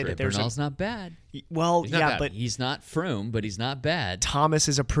let's say that there's Bernal's not bad. well, He's not yeah, bad. but He's not Froome, but he's not bad. Thomas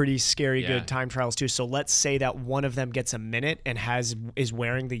is a pretty scary Yeah. good time trials too. So let's say that one of them gets a minute and is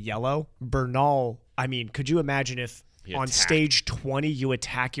wearing the yellow. Bernal, I mean, could you imagine if He on attacked. stage 20 you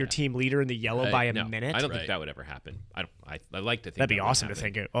attack your team leader in the yellow by a No, minute? I don't Right. think that would ever happen. I like to think That'd be that would awesome to happen.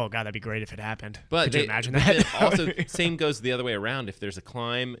 think it. Oh god, that'd be great if it happened. But could you imagine but that? then also, same goes the other way around. If there's a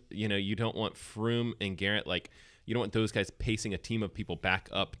climb, you don't want Froome and Garrett like you don't want those guys pacing a team of people back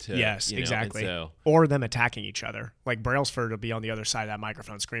up to Yes, you know, exactly. and so, Or them attacking each other. Like Brailsford will be on the other side of that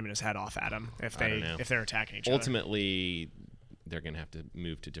microphone screaming his head off at him if they're attacking each other. ultimately they're going to have to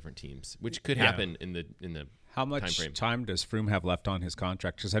move to different teams, which could happen in the How much time frame. time does Froome have left on his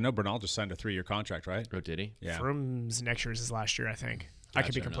contract? Because I know Bernal just signed a 3-year contract, right? Oh, did he? Yeah. Froome's next year's his last year, I think. I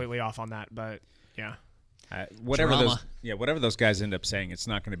could be completely off on that, but yeah. Whatever Drama. whatever those guys end up saying, it's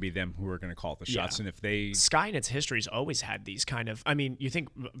not going to be them who are going to call the shots. Yeah. And if they Sky in its history's always had these kind of. I mean, you think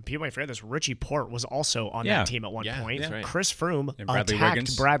people might forget this. Richie Porte was also on Yeah. that team at one Yeah, point. that's right. Chris Froome And Bradley attacked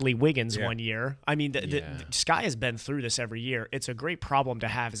Wiggins. Bradley Wiggins Yeah. one year. I mean, the Sky has been through this every year. It's a great problem to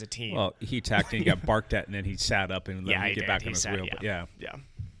have as a team. well, he attacked and he got barked at, and then he sat up and let yeah, him he get did. back He on his said, wheel. But yeah,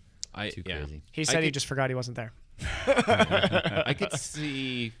 Too crazy. He said he just forgot he wasn't there. I could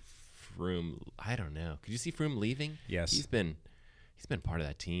see Froome. I don't know. Could you see Froome leaving? Yes. He's been part of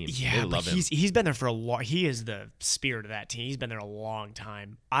that team. Yeah, they but love him. he's been there for a long. He is the spirit of that team. He's been there a long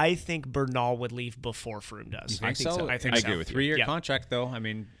time. I think Bernal would leave before Froome does. I think so. I think I so. agree with you. 3-year Yeah. contract, though. I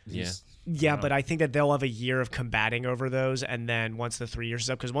mean, he's- Yeah, but I think that they'll have a year of combating over those, and then once the 3 years is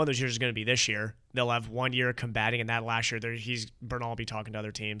up, because one of those years is going to be this year, they'll have 1 year of combating, and that last year, Bernal will be talking to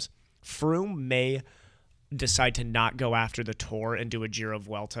other teams. Froome may decide to not go after the Tour and do a Giro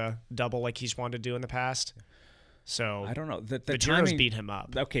Vuelta double like he's wanted to do in the past. So I don't know. The Giro's timing- beat him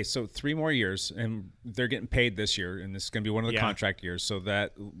up. Okay, so 3 more years, and they're getting paid this year, and this is going to be one of the Yeah. contract years. So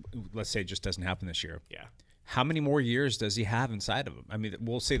that, let's say, it just doesn't happen this year. Yeah. How many more years does he have inside of him? I mean,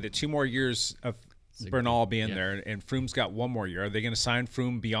 we'll say that 2 more years of Bernal being there, and Froome's got 1 more year. Are they going to sign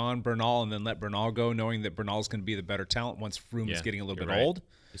Froome beyond Bernal and then let Bernal go, knowing that Bernal's going to be the better talent once Froome is getting a little you're bit right. old?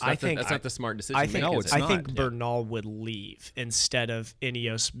 It's not think- that's not the smart decision. I to think make, No, is it's it? I not. think Bernal would leave instead of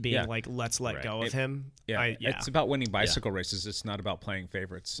Ineos being Yeah. like, let's let Right. go of him. Yeah, it's about winning bicycle races. It's not about playing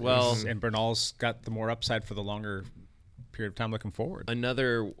favorites. Well- and Bernal's got the more upside for the longer period of time looking forward.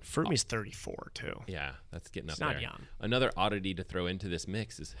 Another Froome's 34 too. Yeah, that's getting up He's not there. young. Another oddity to throw into this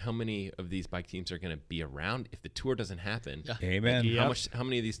mix is how many of these bike teams are going to be around if the Tour doesn't happen. Yeah. Amen. Yeah. How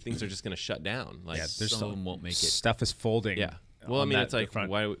many of these things are just going to shut down? Like, Yeah, there's Some of them won't make it. Stuff is folding. yeah. Well, I on mean, that- it's like the front.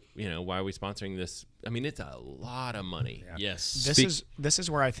 why are we sponsoring this? I mean, it's a lot of money. Yes. This is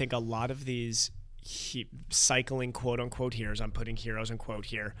where I think a lot of these cycling quote unquote heroes, I'm putting heroes in quote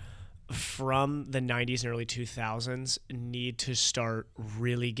here, from the 90s and early 2000s need to start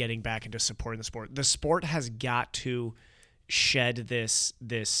really getting back into supporting the sport. The sport has got to shed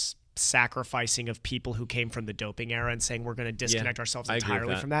this sacrificing of people who came from the doping era and saying we're going to disconnect ourselves I agree with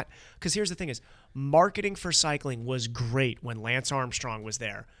entirely that. from that. Because here's the thing is, marketing for cycling was great when Lance Armstrong was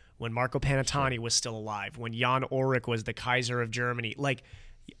there, when Marco Pantani was still alive, when Jan Ulrich was the Kaiser of Germany. Like,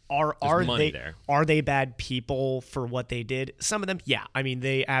 are money they there. are they bad people for what they did? Some of them, yeah. I mean,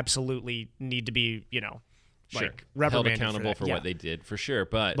 they absolutely need to be, Sure. like Held reprimanded accountable for that. what they did, for sure.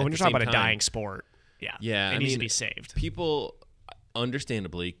 But But when at you're the talking about same a time- dying sport, Yeah, it I needs to mean, be saved. People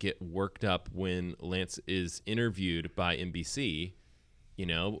understandably get worked up when Lance is interviewed by NBC. You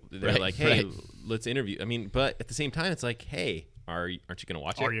know, they're Right, like, "Hey, right. let's interview." I mean, but at the same time, it's like, "Hey, aren't you going to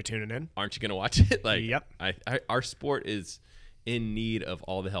watch it? Are you tuning in? Aren't you going to watch it?" Like, Yep. our sport is in need of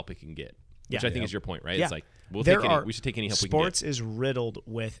all the help it can get, which Yeah. I think is your point, right? Yeah. It's like we should take any help sports we can is riddled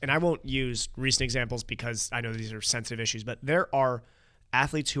with, and I won't use recent examples because I know these are sensitive issues, but there are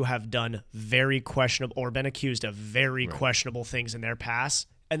athletes who have done very questionable or been accused of very questionable things in their past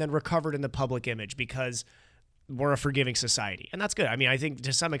and then recovered in the public image because we're a forgiving society. And that's good. I mean, I think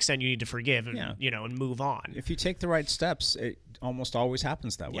to some extent you need to forgive and, Yeah. and move on. If you take the right steps, it almost always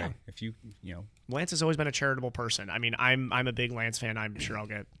happens that way. Yeah. If you Lance has always been a charitable person. I mean, I'm a big Lance fan. I'm sure I'll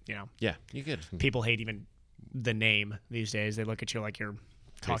get, get. Yeah, you good. people hate even the name these days. They look at you like you're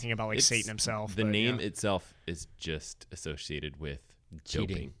talking about like It's- Satan himself. The but, name yeah. itself is just associated with Cheating.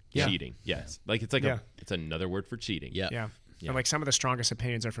 doping. Yeah. Cheating. Yes. Like it's like Yeah. it's another word for cheating. Yeah. Yeah. And like some of the strongest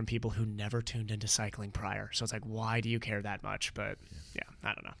opinions are from people who never tuned into cycling prior. So it's like, why do you care that much? But yeah,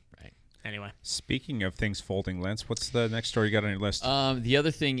 I don't know. Right. Anyway. Speaking of things folding, Lance, what's the next story you got on your list? The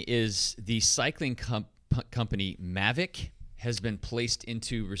other thing is the cycling company Mavic has been placed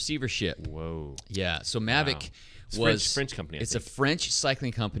into receivership. Whoa. Yeah, so Mavic Wow. It's was French company, I It's a think. French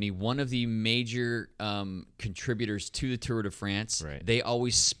cycling company, one of the major contributors to the Tour de France. Right. They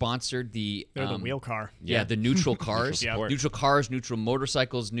always sponsored the They're the wheel car. Yeah, the neutral cars, support. neutral cars, neutral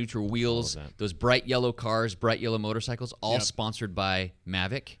motorcycles, neutral wheels. that. Those bright yellow cars, bright yellow motorcycles, all Yep. sponsored by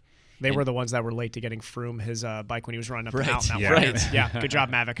Mavic. They were the ones that were late to getting Froome his bike when he was running up Right. the mountain. Yeah. Right. Yeah. Good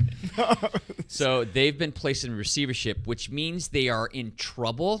job, Mavic. So they've been placed in receivership, which means they are in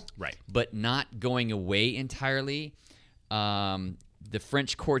trouble, Right. but not going away entirely. the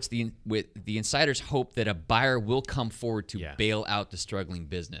French courts, the insiders hope that a buyer will come forward to bail out the struggling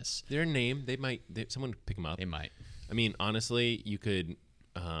business. Their name, someone could pick them up. They might. I mean, honestly, you could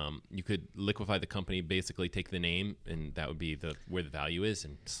liquefy the company, basically take the name, and that would be where the value is,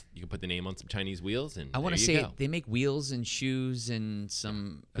 and you can put the name on some Chinese wheels. And I want to say they make wheels and shoes and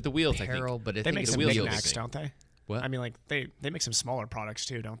some but the wheels, apparel, I think, but I they think make it's some wheels. knickknacks, don't they? What? I mean, like they make some smaller products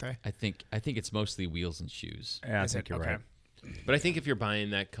too, don't they? I think it's mostly wheels and shoes. Yeah, I Is think it? you're Okay. right. But I think if you're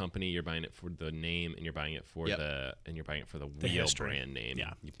buying that company, you're buying it for the name, and you're buying it for Yep. the The wheel history. brand name.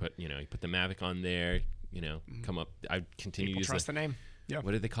 Yeah. You put the Mavic on there. Come up. I continue People to use trust the name. Yeah.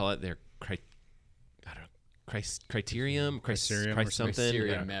 What do they call it? Their Criterium, Cricerium or something.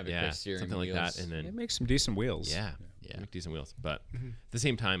 Cricerium, Mavic yeah, Cricerium something like wheels. that. And It then makes some decent wheels. yeah, Yeah. make decent wheels. But at the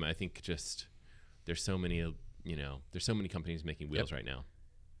same time, I think just there's so many companies making wheels right now.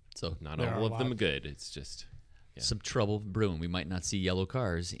 So Not There all are of a them lot. good. It's just some trouble brewing. We might not see yellow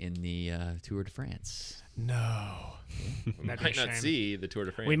cars in the Tour de France. No. we That'd be a might not shame. see the Tour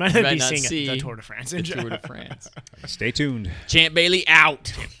de France. We might Might not be not seeing see the Tour de France. The Tour de France. Stay tuned. Champ Bailey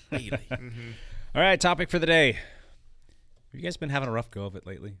out. All right, topic for the day. Have you guys been having a rough go of it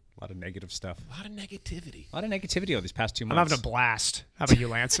lately? A lot of negative stuff. A lot of negativity. A lot of negativity over these past 2 I'm months. having a blast. How about you,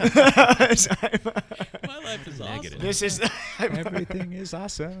 Lance? My life is Negative. This is. Everything is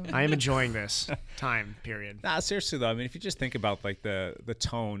awesome. I am enjoying this time period. Nah, seriously though, I mean, if you just think about like the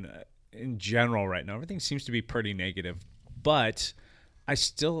tone in general right now, everything seems to be pretty negative. But I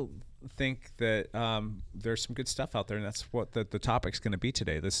still think that there's some good stuff out there, and that's what the topic's going to be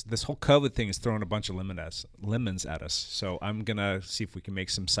today. This whole COVID thing is throwing a bunch of lemons at us. So I'm gonna see if we can make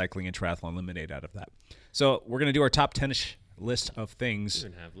some cycling and triathlon lemonade out of that. So we're gonna do our top 10ish list of things. You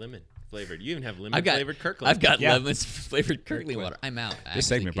even have lemon flavored. You even have lemon I've got flavored Kirkland. I've got Yeah. lemon flavored Kirkland water. I'm out. I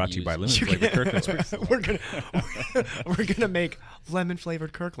This actually segment could brought to you use- by Lemon Flavored Kirkland. we're gonna make lemon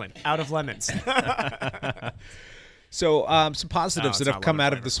flavored Kirkland out of lemons. So some positives it's that have not come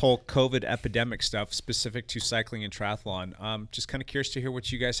lemon out of this whole COVID epidemic stuff specific to cycling and triathlon. Just kind of curious to hear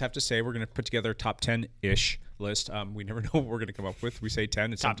what you guys have to say. We're going to put together a top 10-ish list. We never know what we're going to come up with. We say 10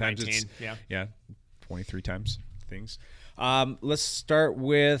 and Top sometimes 19, it's yeah. 23 times things. Let's start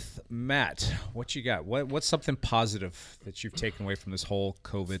with Matt. What you got? What's something positive that you've taken away from this whole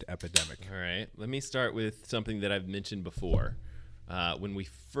COVID epidemic? All right. Let me start with something that I've mentioned before. When we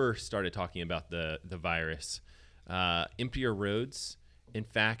first started talking about the virus, emptier roads. In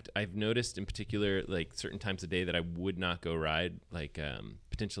fact, I've noticed in particular, like certain times of day that I would not go ride, like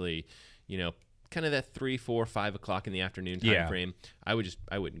potentially, kind of that 3, 4, 5 o'clock in the afternoon time frame. I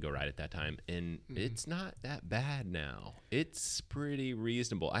wouldn't go ride at that time. And it's not that bad now. It's pretty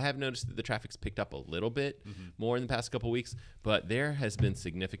reasonable. I have noticed that the traffic's picked up a little bit more in the past couple weeks, but there has been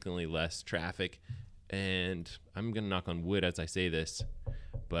significantly less traffic. And I'm going to knock on wood as I say this,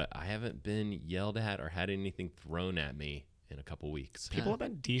 but I haven't been yelled at or had anything thrown at me in a couple weeks. People have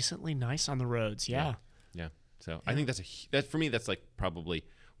been decently nice on the roads. Yeah. Yeah. So I think that for me, that's like probably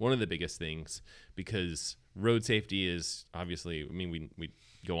one of the biggest things, because road safety is obviously, I mean, we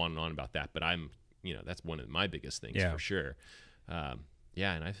go on and on about that, but that's one of my biggest things for sure.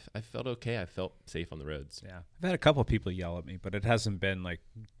 And I felt okay. I felt safe on the roads. Yeah, I've had a couple of people yell at me, but it hasn't been like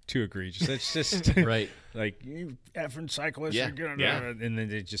too egregious. It's just Right. like, you effing cyclists, Yeah. you're gonna, Yeah. and then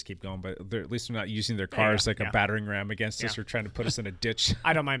they just keep going. But at least they're not using their cars like a battering ram against us Yeah. or trying to put us in a ditch.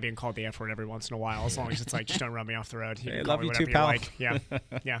 I don't mind being called the F word every once in a while, as long as it's like, just don't run me off the road. You Hey, can call love me you whatever too, pal. like. Yeah.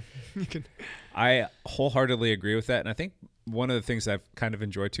 Yeah. You can. I wholeheartedly agree with that, and I think one of the things I've kind of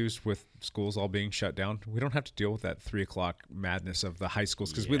enjoyed too is with schools all being shut down, we don't have to deal with that 3 o'clock madness of the high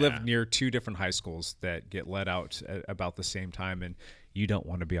schools, because we live near 2 different high schools that get let out at about the same time, and you don't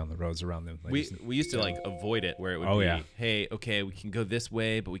want to be on the roads around them. We used to like avoid it, where it would be, hey, okay, we can go this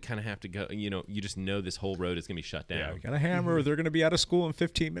way, but we kind of have to go. You just know this whole road is gonna be shut down. Yeah, we got a hammer. They're going to be out of school in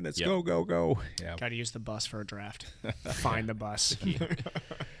 15 minutes. Yep. Go, go, go. Yeah. Got to use the bus for a draft. Find the bus.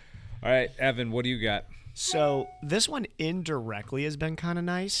 All right, Evan, what do you got? So this one indirectly has been kind of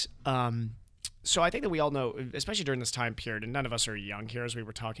nice. So I think that we all know, especially during this time period, and none of us are young here, as we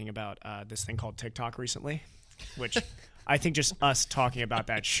were talking about this thing called TikTok recently, which I think just us talking about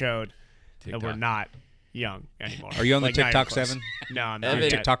that showed that we're not young anymore. Are you on the Like, not even TikTok, close. Evan? No, I'm not. Evan-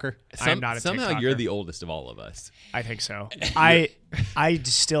 yet. TikToker? I'm not a Somehow you're TikToker. the oldest of all of us. I think so. I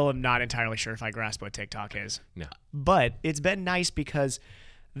still am not entirely sure if I grasp what TikTok is. No. But it's been nice because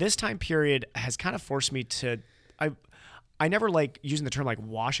this time period has kind of forced me to I never like using the term like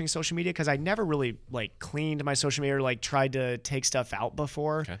washing social media, because I never really like cleaned my social media or like tried to take stuff out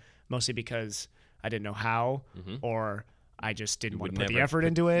before, mostly because I didn't know how, or I just didn't want would to put the never effort put-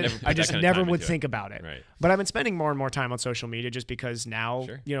 into it. never put I that just kind of never time would into it. think about it. Right. But I've been spending more and more time on social media just because now,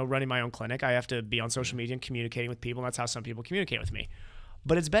 Sure. running my own clinic, I have to be on social media and communicating with people. And that's how some people communicate with me.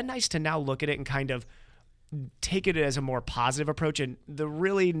 But it's been nice to now look at it and kind of take it as a more positive approach. And the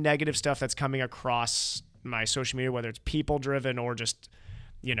really negative stuff that's coming across my social media, whether it's people driven or just,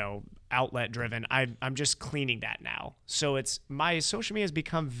 outlet driven, I'm just cleaning that now. So my social media has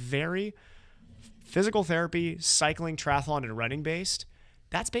become very physical therapy, cycling, triathlon, and running based.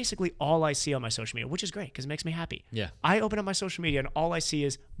 That's basically all I see on my social media, which is great because it makes me happy. Yeah. I open up my social media and all I see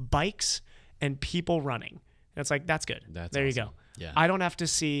is bikes and people running. And it's like, that's good. There you go. Yeah. I don't have to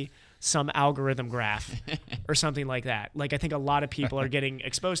see some algorithm graph or something like that. Like I think a lot of people are getting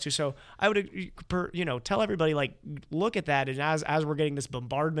exposed to. So I would, tell everybody, like, look at that. And as we're getting this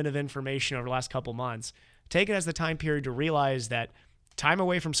bombardment of information over the last couple months, take it as the time period to realize that time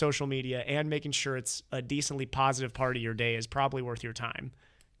away from social media and making sure it's a decently positive part of your day is probably worth your time.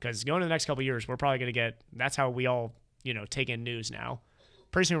 Because going to the next couple of years, we're probably going to that's how we all, take in news now.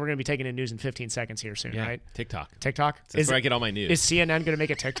 Pretty soon we're going to be taking in news in 15 seconds here soon, Yeah. right? TikTok. Is where I get all my news. Is CNN going to make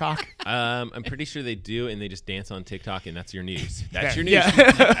a TikTok? I'm pretty sure they do, and they just dance on TikTok, and that's your news. That's your news.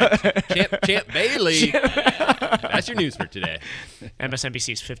 Yeah. Champ Bailey. That's your news for today.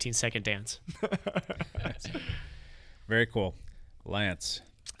 MSNBC's 15-second dance. Very cool. Lance.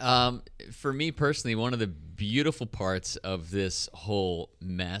 For me personally, one of the beautiful parts of this whole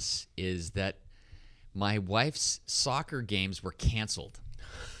mess is that my wife's soccer games were canceled.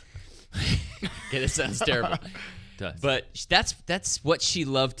 It sounds terrible. Does. But that's what she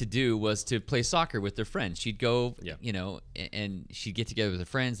loved to do, was to play soccer with her friends. She'd go, and she'd get together with her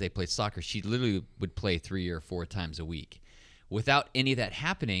friends. They play soccer. She literally would play 3 or 4 times a week. Without any of that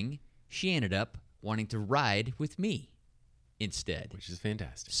happening, she ended up wanting to ride with me instead. Which is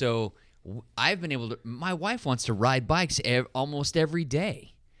fantastic. So I've been able to – my wife wants to ride bikes almost every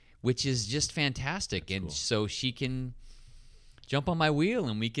day, which is just fantastic. That's and cool. so she can – jump on my wheel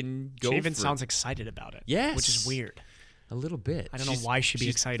and we can go. She even for sounds excited about it. Yes. Which is weird. A little bit. I don't know why she'd be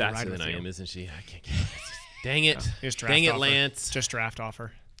excited to ride faster with than I you. am, isn't she? I can't get it. Dang it. Just draft Dang it, offer. Lance. Just draft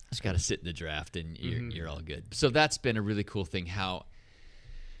offer. Just got to sit in the draft and you're all good. So that's been a really cool thing, how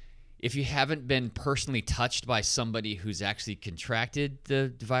if you haven't been personally touched by somebody who's actually contracted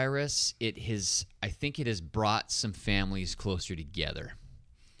the virus, I think it has brought some families closer together.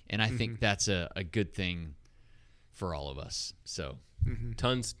 And I think that's a good thing for all of us. So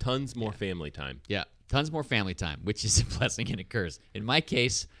Tons more family time. yeah, tons more family time, which is a blessing and a curse. In my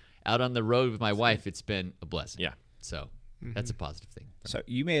case, out on the road with my wife, it's been a blessing. Yeah. So that's a positive thing. So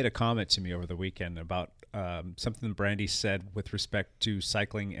you made a comment to me over the weekend about something Brandy said with respect to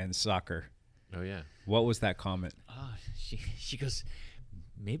cycling and soccer. Oh, yeah. What was that comment? Oh, she goes,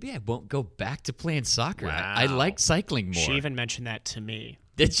 maybe I won't go back to playing soccer. Wow. I like cycling more. She even mentioned that to me.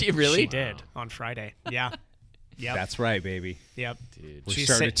 Did she really? She did on Friday. Yeah. Yep. That's right, baby. Yep. Dude. We're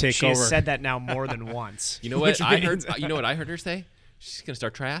starting to take she over. has said that now more than once. You know what Which I means- heard? You know what I heard her say? She's gonna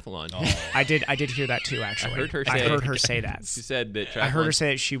start triathlon. I did hear that too. Actually, I heard her say that. She said that. I heard her triathlon- say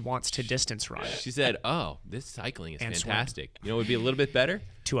that she wants to distance run. She said, "Oh, this cycling is And swim. fantastic. You know, what would be a little bit better.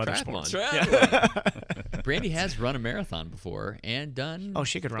 Two other Triathlon. sports. Brandy has run a marathon before and done Oh,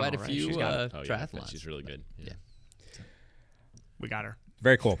 she could run quite a all right. few She's got it. Oh, yeah, triathlons. she's really good. Yeah. We got her.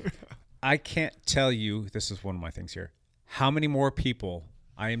 Very cool. I can't tell you, this is one of my things here, how many more people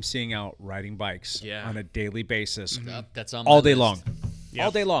I am seeing out riding bikes Yeah. on a daily basis That's on my all day list. long. Yep.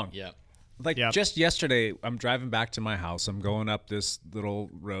 All day long. Yeah. Like Yep. just yesterday, I'm driving back to my house. I'm going up this little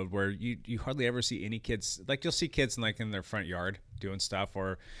road where you hardly ever see any kids. Like you'll see kids in their front yard doing stuff,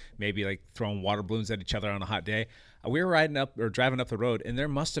 or maybe like throwing water balloons at each other on a hot day. We were driving up the road, and there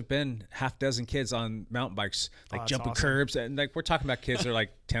must have been half dozen kids on mountain bikes, like that's jumping awesome. curbs, and like we're talking about kids that are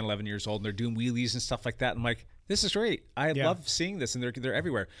like 10, 11 years old, and they're doing wheelies and stuff like that. I'm like, this is great. I Yeah. love seeing this, and they're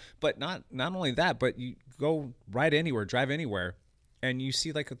everywhere. But not only that, but you go ride anywhere, drive anywhere, and you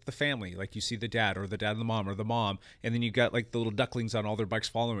see like the family, like you see the dad and the mom, or the mom, and then you got like the little ducklings on all their bikes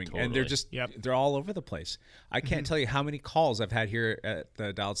following, and they're Totally. just Yep. they're all over the place. I can't tell you how many calls I've had here at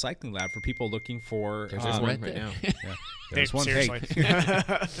the Dialed Cycling Lab for people looking for. There's one one right right now. Yeah, there's one. Seriously. Can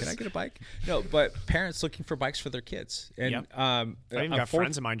I get a bike? No, but parents looking for bikes for their kids, and Yep. I even got unfor-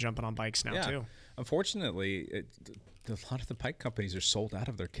 friends of mine jumping on bikes now yeah. too. Unfortunately, a lot of the bike companies are sold out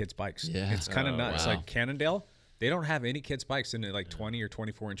of their kids' bikes. Yeah. It's kind of Oh, nuts. wow. Like Cannondale, they don't have any kids' bikes in it, like 20 or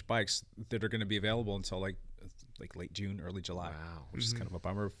 24-inch bikes that are going to be available until like late June, early July. Wow. Which is kind of a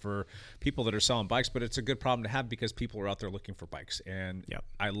bummer for people that are selling bikes, but it's a good problem to have because people are out there looking for bikes. And Yep.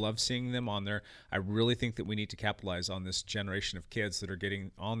 I love seeing them on there. I really think that we need to capitalize on this generation of kids that are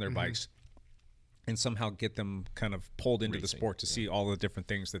getting on their bikes and somehow get them kind of pulled into the sport to see all the different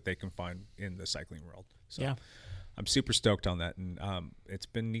things that they can find in the cycling world. So Yeah. I'm super stoked on that, and it's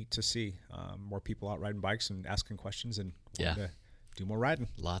been neat to see more people out riding bikes and asking questions and wanting to do more riding.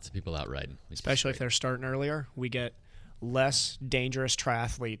 Lots of people out riding. Especially if they're starting earlier. We get less dangerous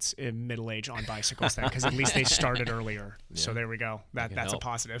triathletes in middle age on bicycles then, because at least they started earlier. So there we go. That's a help.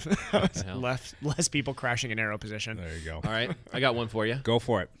 positive. less people crashing in arrow position. There you go. All right, I got one for you. Go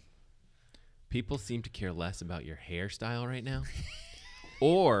for it. People seem to care less about your hairstyle right now,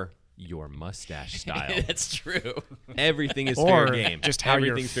 or your mustache style. That's true. Everything is Or fair game. just how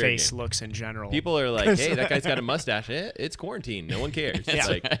your Everything's fair face game. looks in general. People are like, hey, that guy's got a mustache. It's quarantine. No one cares. Yeah.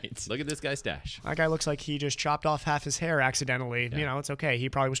 Like, right. look at this guy's stash. That guy looks like he just chopped off half his hair accidentally. You know, it's okay. He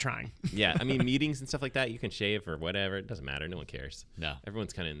probably was trying. Yeah, I mean, meetings and stuff like that, you can shave or whatever. It doesn't matter. No one cares. No.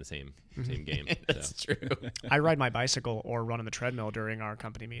 Everyone's kind of in the same game. That's so. true. I ride my bicycle or run on the treadmill during our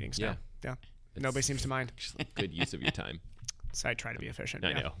company meetings now. Yeah. Nobody seems to mind. Good use of your time. So I try to be efficient.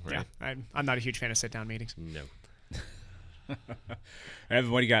 I know, right? Yeah. I'm not a huge fan of sit-down meetings. No.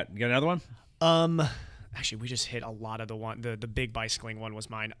 Evan, what do you got? You got another one? Actually, we just hit a lot of the big bicycling one was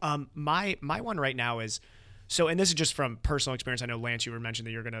mine. My one right now is, so, and this is just from personal experience. I know, Lance, you were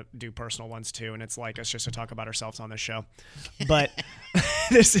mentioning that you're going to do personal ones too, and it's like us just to talk about ourselves on this show. But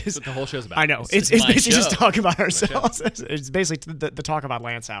this is what the whole show's about. I know. It's my basically just show. talk about ourselves. It's basically the talk about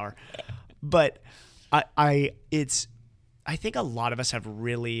Lance hour. But I think a lot of us have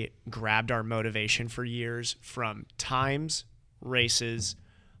really grabbed our motivation for years from times, races.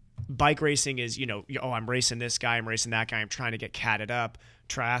 Bike racing is, I'm racing this guy, I'm racing that guy, I'm trying to get catted up.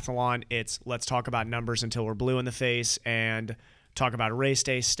 Triathlon, it's let's talk about numbers until we're blue in the face and talk about race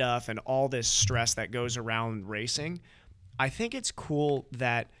day stuff and all this stress that goes around racing. I think it's cool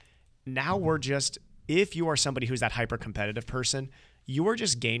that now we're just, if you are somebody who's that hyper competitive person, you are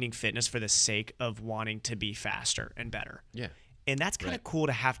just gaining fitness for the sake of wanting to be faster and better. Yeah. And that's kind of cool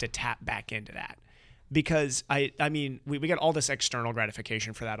to have to tap back into that. Because I mean, we get all this external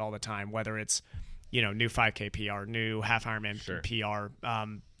gratification for that all the time, whether it's, new 5K PR, new half Ironman PR.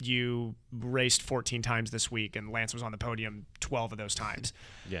 You raced 14 times this week and Lance was on the podium 12 of those times.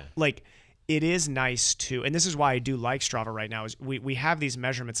 Yeah. Like, it is nice to, and this is why I do like Strava right now, is we have these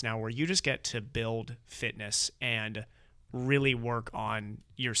measurements now where you just get to build fitness and really work on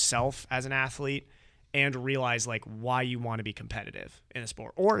yourself as an athlete and realize like why you want to be competitive in a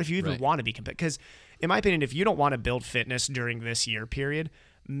sport, or if you even want to be competitive. Because in my opinion, if you don't want to build fitness during this year period,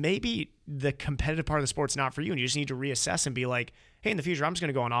 maybe the competitive part of the sport's not for you, and you just need to reassess and be like, hey, in the future, I'm just going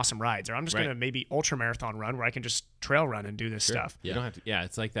to go on awesome rides, or I'm just going to maybe ultra marathon run where I can just trail run and do this stuff. You don't have to. Yeah,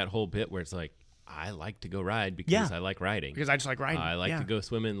 it's like that whole bit where it's like, I like to go ride because I like riding. Because I just like riding. I like to go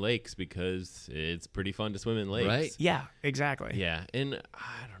swim in lakes because it's pretty fun to swim in lakes. Right. Yeah, exactly. Yeah, and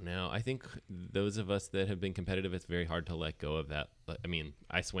I don't know. I think those of us that have been competitive, it's very hard to let go of that. I mean,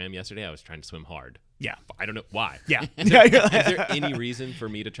 I swam yesterday. I was trying to swim hard. Yeah. I don't know why. Yeah. Is there any reason for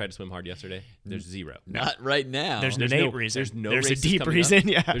me to try to swim hard yesterday? There's zero. Not right now. There's There's an no 8 reason. There's no There's a races deep coming reason. up.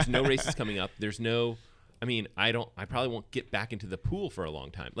 Yeah. There's no races coming up. There's no. I mean, I probably won't get back into the pool for a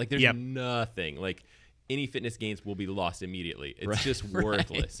long time. Like, there's nothing. Like, any fitness gains will be lost immediately. It's just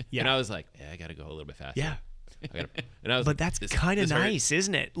worthless. Yeah. And I was like, I got to go a little bit faster. Yeah. And I was But that's kind of this hurt. nice,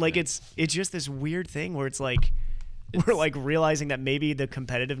 isn't it? Like it's just this weird thing where it's like we're like realizing that maybe the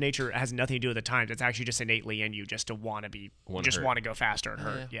competitive nature has nothing to do with the times. It's actually just innately in you just to want to be, want to go faster and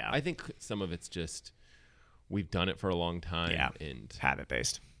hurt. Yeah. I think some of it's just we've done it for a long time. Yeah. And habit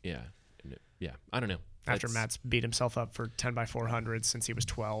based. yeah. Yeah. I don't know. After Matt's beat himself up for 10x400 since he was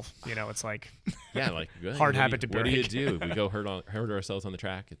 12, it's like like good. hard habit to break. What do you do? We go hurt ourselves on the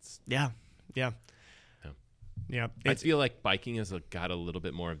track. It's yeah. I feel like biking has got a little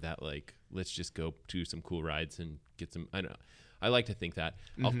bit more of that. Like, let's just go do some cool rides and get some. I don't know. I like to think that.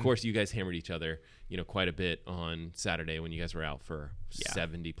 Of course, you guys hammered each other, quite a bit on Saturday when you guys were out for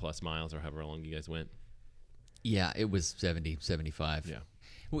 70 plus miles or however long you guys went. Yeah, it was 70, 75. Yeah.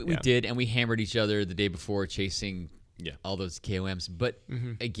 We did, and we hammered each other the day before chasing all those KOMs. But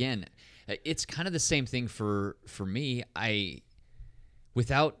again, it's kind of the same thing for me.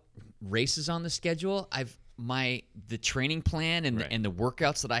 Without races on the schedule, the training plan and the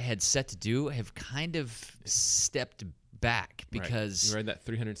workouts that I had set to do have kind of stepped back because you read that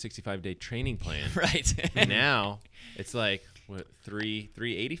 365-day training plan. Right. Now it's like what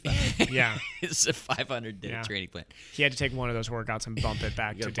 385? Yeah. It's a 500-day training plan. He had to take one of those workouts and bump it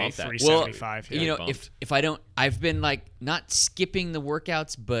back to day bump that. 375. Well, if I don't, I've been like not skipping the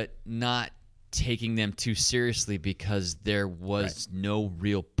workouts, but not taking them too seriously because there was no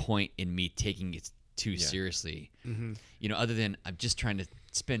real point in me taking it too seriously. Other than I'm just trying to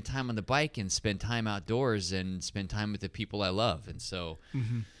spend time on the bike and spend time outdoors and spend time with the people I love. And so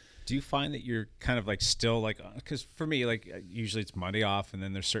Do you find that you're kind of like still like, because for me, like usually it's Monday off, and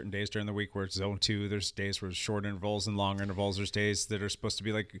then there's certain days during the week where it's zone 2. There's days where it's short intervals and long intervals. There's days that are supposed to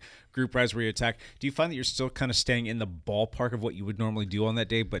be like group rides where you attack. Do you find that you're still kind of staying in the ballpark of what you would normally do on that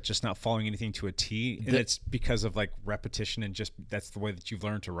day, but just not following anything to a T? And it's because of like repetition and just that's the way that you've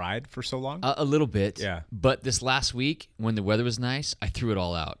learned to ride for so long? a little bit. Yeah. But this last week when the weather was nice, I threw it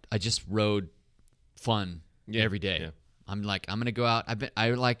all out. I just rode fun every day. Yeah. I'm like, I'm gonna go out.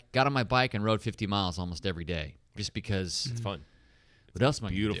 I got on my bike and rode 50 miles almost every day, just because It's fun. What else am I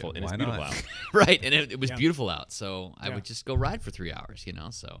gonna Beautiful. do? And it's Why beautiful not? out. Right, and it was beautiful out, so I would just go ride for 3 hours,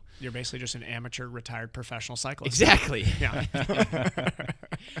 So You're basically just an amateur, retired professional cyclist. exactly, Yeah.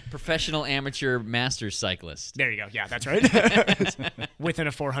 professional, amateur, master cyclist. There you go. Yeah, that's right. Within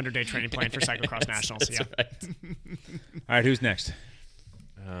a 400-day training plan for Cyclocross Nationals. That's Yeah. right. All right, who's next?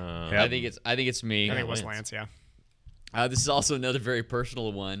 I think it's me. I think it was Lance. Yeah. This is also another very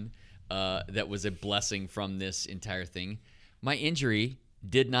personal one that was a blessing from this entire thing. My injury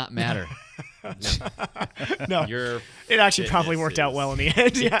did not matter. No. It actually probably worked out well in the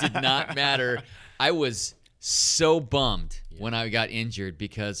end. It Yeah. did not matter. I was so bummed when I got injured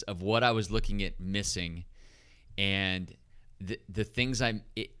because of what I was looking at missing, and the things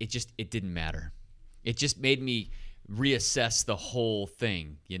it didn't matter. It just made me reassess the whole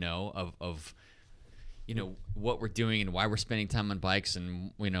thing, of what we're doing and why we're spending time on bikes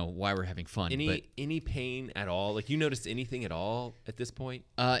and why we're having fun. Any pain at all? Like you noticed anything at all at this point?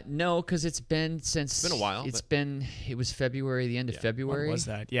 No, because it's been a while. It was February, the end of February. What was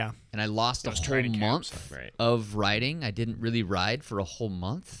that? Yeah. And I lost a Those whole training camps. month Right. of riding. I didn't really ride for a whole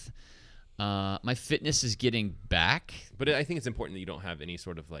month. My fitness is getting back. But I think it's important that you don't have any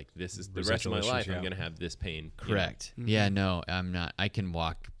sort of like, this is the rest of my Residual life. issues, I'm yeah. going to have this pain. Correct. Yeah, no, I'm not. I can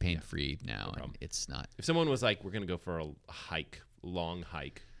walk pain-free now, and it's not. If someone was like, we're going to go for a long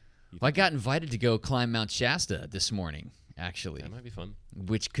hike. Well, I got invited to go climb Mount Shasta this morning, actually, That might be fun.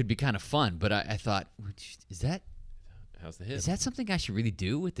 which could be kind of fun. But I thought, is that How's the hip? is that something I should really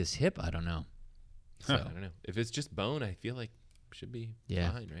do with this hip? I don't know. So I don't know. If it's just bone, I feel like it should be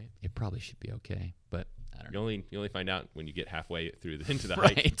fine, right? it probably should be okay, but I don't know. You only find out when you get halfway into the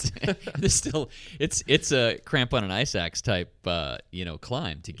hike. Right. There's still it's a cramp on an ice axe type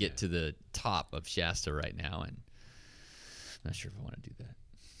climb to get to the top of Shasta right now, and I'm not sure if I want to do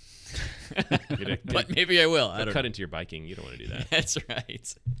that. But maybe I will. I don't cut know. into your biking. You don't want to do that. That's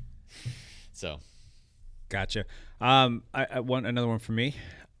right. So Gotcha. I want another one for me.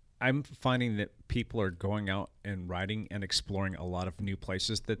 I'm finding that people are going out and riding and exploring a lot of new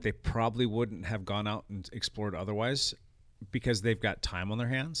places that they probably wouldn't have gone out and explored otherwise because they've got time on their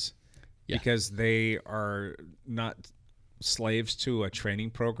hands, because they are not slaves to a training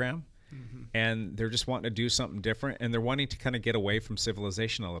program. And they're just wanting to do something different, and they're wanting to kind of get away from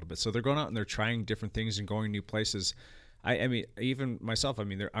civilization a little bit. So they're going out and they're trying different things and going new places. I mean, even myself,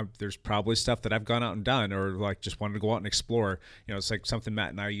 there's probably stuff that I've gone out and done, or like just wanted to go out and explore. It's like something Matt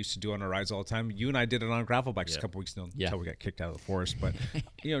and I used to do on our rides all the time. You and I did it on gravel bikes a couple weeks ago until we got kicked out of the forest. But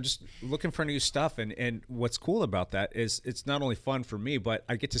just looking for new stuff. And what's cool about that is it's not only fun for me, but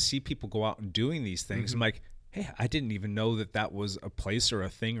I get to see people go out and doing these things. I'm like, hey, I didn't even know that was a place or a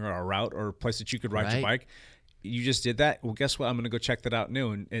thing or a route or a place that you could ride your bike. You just did that. Well, guess what? I'm going to go check that out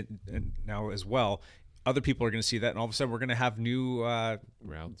new and now as well. Other people are going to see that, and all of a sudden we're going to have new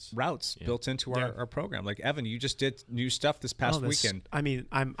routes built into our program. Like Evan, you just did new stuff this past weekend. I mean,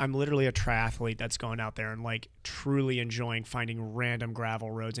 I'm literally a triathlete that's going out there and like truly enjoying finding random gravel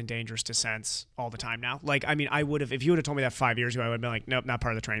roads and dangerous descents all the time now. Like, I mean, I would have, if you would have told me that 5 years ago, I would have been like, nope, not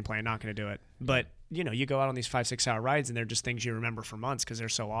part of the training plan, not going to do it. But you go out on these 5-6 hour rides, and they're just things you remember for months because they're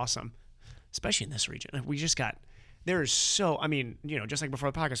so awesome, especially in this region. We just got. There's so, just like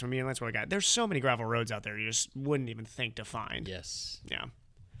before the podcast when me and Lance were there's so many gravel roads out there you just wouldn't even think to find. yes, Yeah.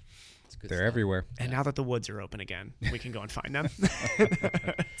 it's good They're stuff. everywhere. And now that the woods are open again, we can go and find them.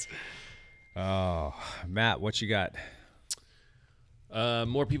 Oh, Matt, what you got?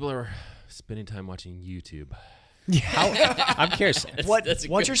 More people are spending time watching YouTube. I'm curious. That's a What's good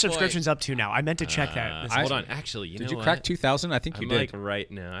your point. subscriptions up to now? I meant to check that. Hold on. Actually, you Did know you what? crack 2,000? I think you I'm did. like right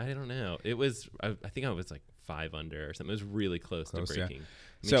now. I don't know. It was. I think I was like 5 under or something. It was really close to Yeah. breaking.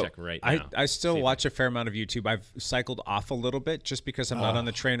 Let me check right now. I still See if watch a fair amount of YouTube. I've cycled off a little bit just because I'm not on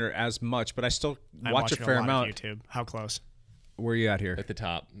the trainer as much, but I still I'm watch a watching fair lot amount. of YouTube. How close? Where are you at here? At the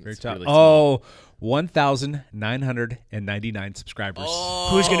top. Very It's top. really small. 1,999 subscribers.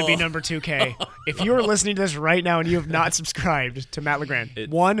 Who's going to be number 2K? If you are listening to this right now and you have not subscribed to Matt LeGrand,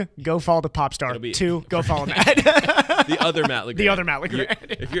 1, go follow the pop star. 2, go follow Matt. The other Matt LeGrand. The other Matt LeGrand.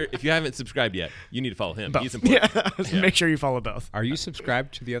 If you haven't subscribed yet, you need to follow him. He's important. Make sure you follow both. Are you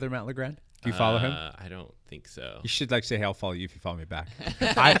subscribed to the other Matt LeGrand? Do you follow him? I don't think so. You should say, hey, I'll follow you if you follow me back.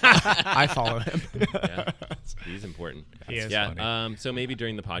 I follow him. Yeah, he's important. He is funny. So maybe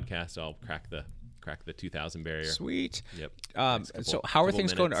during the podcast, I'll crack the 2,000 barrier. Sweet. Yep. So how are couple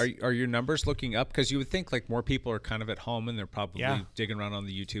things minutes. going? Are your numbers looking up? Because you would think like more people are kind of at home and they're probably digging around on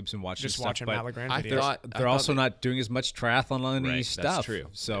the YouTubes and watching Just stuff. watching but Matt LeGrand I videos. thought they're also not doing as much triathlon Right, stuff. that's true.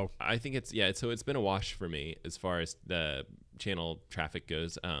 So I think it's so it's been a wash for me as far as the channel traffic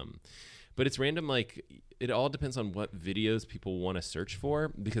goes. But it's random. Like it all depends on what videos people want to search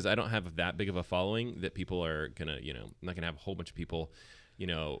for, because I don't have that big of a following that people are gonna, I'm not gonna have a whole bunch of people,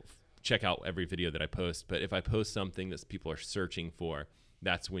 check out every video that I post. But if I post something that people are searching for,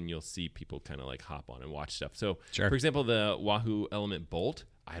 that's when you'll see people kind of like hop on and watch stuff. So, for example, the Wahoo Element Bolt,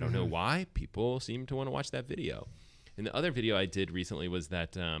 I don't know why people seem to want to watch that video. And the other video I did recently was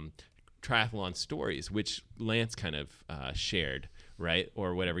that triathlon stories, which Lance kind of shared, right?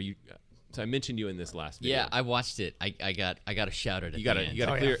 Or whatever. So I mentioned you in this last video. Yeah, I watched it. I got a shout out at You got the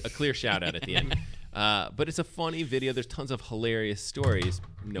end. a clear shout out at the end. But it's a funny video. There's tons of hilarious stories.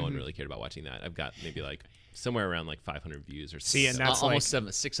 No one really cared about watching that. I've got maybe like somewhere around like 500 views or something. See, and that's almost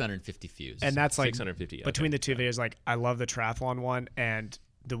 650 views. And that's like 650. between the two videos. Like I love the triathlon one, and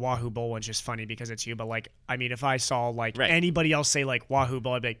the Wahoo Bowl one's just funny because it's you. But like, I mean, if I saw like anybody else say like Wahoo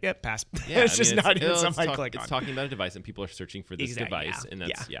Bowl, I'd be like, yep, pass. Yeah, it's just not even something I click on. It's talking about a device, and people are searching for this device, and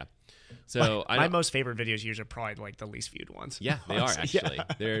that's yeah. So my most favorite videos usually are probably like the least viewed ones. Yeah, they are actually.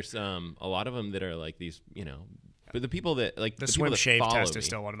 There's a lot of them that are like these, but the people that like the people swim that shave follow test me, is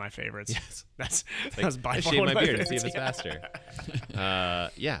still one of my favorites. Yes, that's by I far shave one my of beard to see if favorites. it's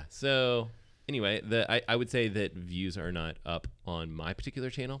faster. Yeah. So anyway, I would say that views are not up on my particular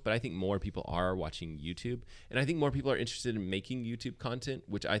channel, but I think more people are watching YouTube, and I think more people are interested in making YouTube content,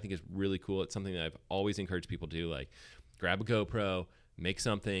 which I think is really cool. It's something that I've always encouraged people to do, like grab a GoPro, make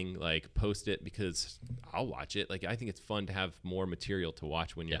something, like post it, because I'll watch it. Like I think it's fun to have more material to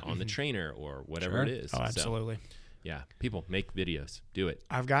watch when you're on the trainer or whatever it is. Oh, absolutely. So, yeah, people make videos. Do it.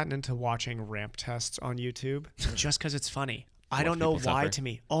 I've gotten into watching ramp tests on YouTube just because it's funny. I don't Watch know people why. suffer. To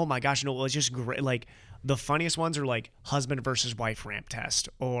me, oh my gosh, no, it's just great. Like the funniest ones are like husband versus wife ramp test,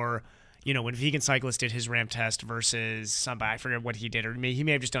 or when Vegan Cyclist did his ramp test versus somebody. I forget what he did, or he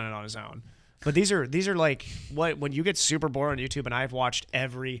may have just done it on his own. But these are like when you get super bored on YouTube, and I've watched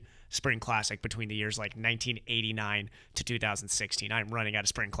every Spring Classic between the years like 1989 to 2016. I'm running out of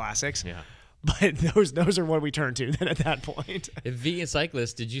Spring Classics. Yeah. But those are what we turn to then at that point. Vegan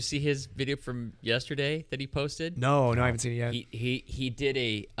Cyclist, did you see his video from yesterday that he posted? No, I haven't seen it yet. He did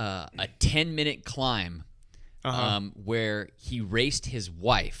a 10-minute climb where he raced his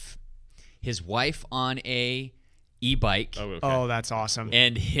wife on a e-bike. Oh, okay. Oh, that's awesome.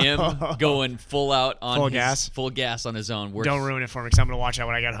 And him going full out on Full gas? on his own. Don't ruin it for me because I'm going to watch that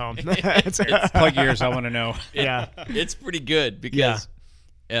when I get home. plug yours. I want to know. Yeah. It's pretty good because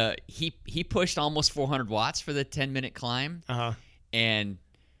he pushed almost 400 watts for the 10-minute climb. And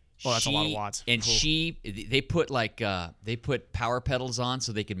that's a lot of watts. And Cool. they put power pedals on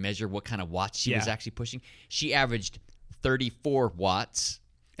so they could measure what kind of watts she was actually pushing. She averaged 34 watts.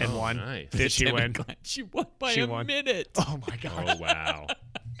 And won. Nice. Did she win? She won by a minute. Oh my god. Oh wow.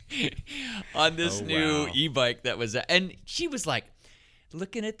 On this new wow. e-bike that was, and she was like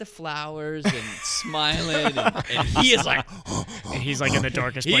looking at the flowers and smiling, and he is like, And he's like in the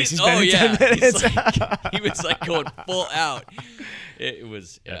darkest place he's oh been in 10 yeah, minutes. he was like going full out. It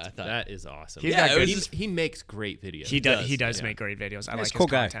was, I thought That is awesome. He's got good- He makes great videos. He does make great videos. I He's like a cool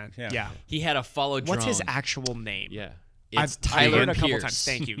his guy. content. Yeah. he had a follow drone. What's his actual name? Yeah. It's I've Tyler heard a couple Pierce. times.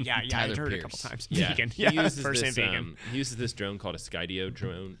 Thank you. Yeah, Tyler I've heard it a Pierce. couple times. Yeah, Vegan. he Yeah, uses first this, name vegan. he uses this drone called a Skydio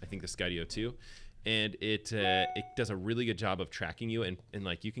drone. I think the Skydio 2, and it does a really good job of tracking you, and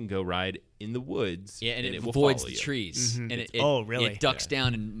like you can go ride in the woods. Yeah, and it will avoids follow the you. trees. And it, Oh, really? It ducks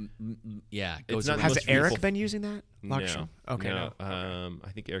down and goes not around. Has most Eric beautiful- been using that? No. Luxury? Okay, no.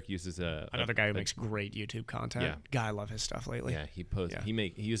 I think Eric uses Another guy who makes great YouTube content. Yeah. God, I love his stuff lately. Yeah, he posts. Yeah.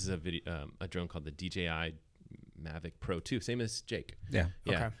 He uses a drone called the DJI Mavic Pro 2, same as Jake. Yeah.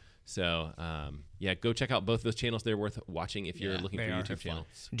 Yeah. Okay. So, go check out both those channels. They're worth watching if you're looking for they a are. YouTube They're channel.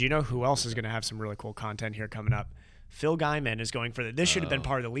 Do you know who else is going to have some really cool content here coming up? Phil Guyman is going for this should have been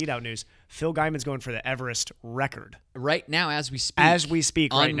part of the lead out news. Phil Guyman's going for the Everest record. Right now, as we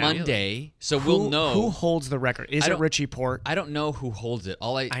speak. On on now. Monday, so we'll know who holds the record. Is it Richie Port? I don't know who holds it.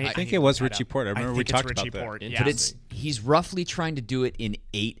 I think it was Richie Port. I remember we talked about that. Port, But he's roughly trying to do it in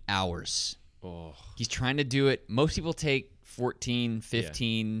 8 hours. Oh. He's trying to do it. Most people take 14,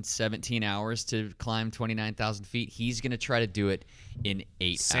 15, 17 hours to climb 29,000 feet. He's going to try to do it in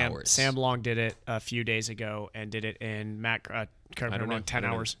 8 hours. Sam Long did it a few days ago and did it in Matt know. 10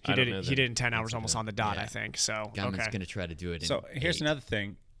 hours. He did it in 10 hours almost on the dot, I think. So Guyman's going to try to do it in So here's 8. another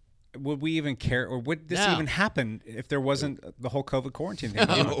thing. Would we even care, or would this even happen if there wasn't the whole COVID quarantine thing?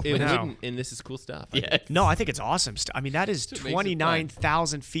 It wouldn't, and this is cool stuff. Yeah. No, I think it's awesome. I mean, that is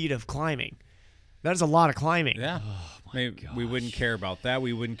 29,000 feet of climbing. That is a lot of climbing. Yeah. Maybe we wouldn't care about that.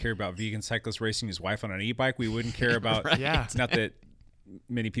 We wouldn't care about vegan cyclist racing his wife on an e-bike. We wouldn't care about It's not that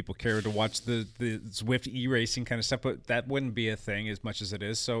many people care to watch the Zwift e-racing kind of stuff, but that wouldn't be a thing as much as it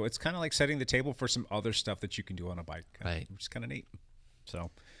is. So it's kind of like setting the table for some other stuff that you can do on a bike, right? Which is kind of neat.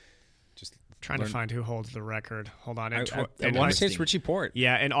 So just trying to find who holds the record. Hold on. I want to say it's Richie Port.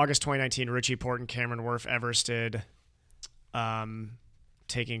 Yeah, in August 2019, Richie Port and Cameron Wurf Everested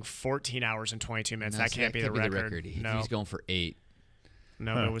taking 14 hours and 22 minutes. No, that so can't be the record. No. He's going for 8.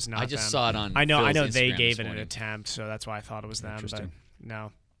 No, it was not. I just them. saw it on. I know. Phil's They Instagram gave this it an morning. attempt, so that's why I thought it was them. But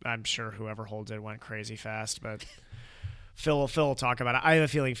no, I'm sure whoever holds it went crazy fast. But Phil will talk about it. I have a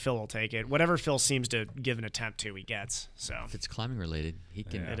feeling Phil will take it. Whatever Phil seems to give an attempt to, he gets. So If it's climbing related, he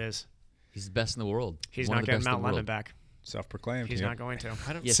can. it is. He's the best in the world. He's One not of the getting best in Mount the Lemmon world. back. Self-proclaimed. He's not going to.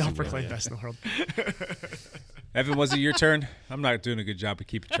 Yes, he Self-proclaimed will. best in the world. Evan, was it your turn? I'm not doing a good job of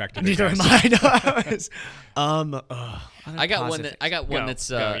keeping track of Neither am I. I got one that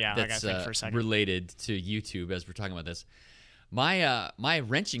that's I gotta think for a second. related to YouTube as we're talking about this. My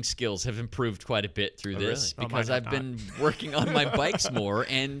wrenching skills have improved quite a bit through this really? because mine I've have been working on my bikes more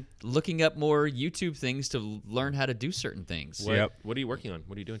and looking up more YouTube things to learn how to do certain things. What are you working on?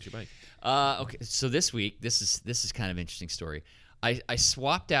 What are you doing to your bike? Okay, so this week, this is kind of an interesting story. I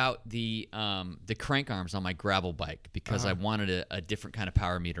swapped out the crank arms on my gravel bike because I wanted a different kind of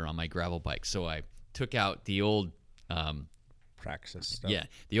power meter on my gravel bike. So I took out the old Praxis stuff. yeah,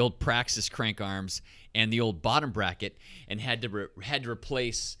 the old Praxis crank arms and the old bottom bracket, and had to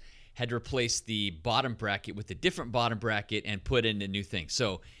replace the bottom bracket with a different bottom bracket and put in a new thing.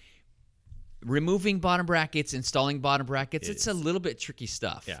 So removing bottom brackets, installing bottom brackets, it's a little bit tricky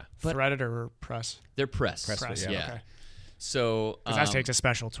stuff. Yeah. But Threaded or press? they're press. Press, yeah. okay. So Because that takes a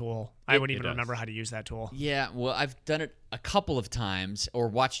special tool. I wouldn't even remember how to use that tool. yeah, well, I've done it a couple of times or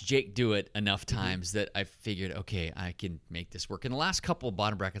watched Jake do it enough times that I figured, okay, I can make this work. In the last couple of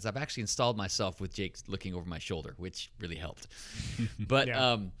bottom brackets, I've actually installed myself with Jake looking over my shoulder, which really helped. But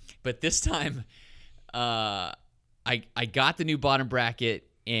but this time, I got the new bottom bracket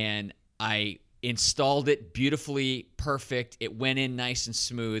and I installed it beautifully, perfect. It went in nice and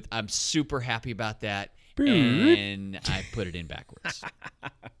smooth. I'm super happy about that. And I put it in backwards.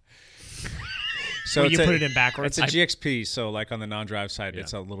 So you put it in backwards? It's a GXP, so like on the non-drive side,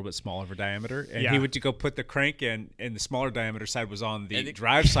 it's a little bit smaller of a diameter. And he went to go put the crank in, and the smaller diameter side was on the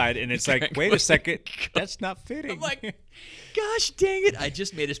drive side, and it's like, wait a second, that's not fitting. I'm like, gosh dang it. I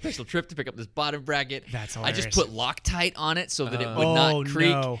just made a special trip to pick up this bottom bracket. That's I just hilarious. put Loctite on it so that it would not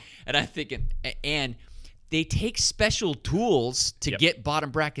creak. No. And I'm thinking, and they take special tools to get bottom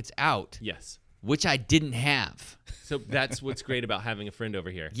brackets out. Yes. Which I didn't have. So that's what's great about having a friend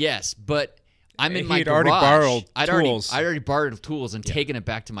over here. Yes, but I'm in my He'd garage. already borrowed tools. I'd already borrowed tools and taken it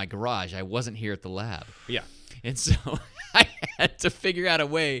back to my garage. I wasn't here at the lab. Yeah. And so I had to figure out a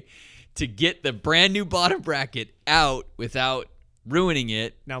way to get the brand new bottom bracket out without ruining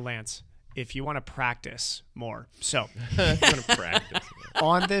it. Now, Lance, if you want to practice more. So I'm gonna practice.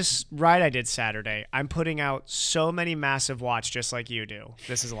 on this ride I did Saturday, I'm putting out so many massive watts just like you do.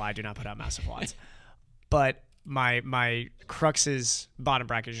 This is a lie. I do not put out massive watts. But my Crux's bottom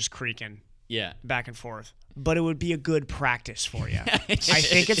bracket is just creaking back and forth. But it would be a good practice for you. I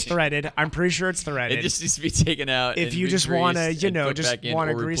think it's threaded. I'm pretty sure it's threaded. It just needs to be taken out. If and you just want to, re-greased and put just back in want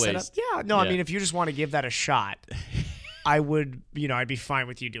to or grease it up. replaced. Yeah, no, I mean, if you just want to give that a shot, I would, I'd be fine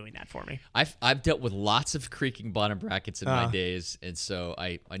with you doing that for me. I've dealt with lots of creaking bottom brackets in my days, and so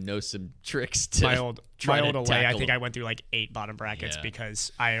I know some tricks to my old Allay, I tackle think them. I went through like 8 bottom brackets Yeah.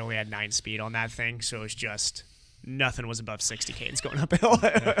 because I only had 9 speed on that thing, so it was just nothing was above 60 cadence going uphill.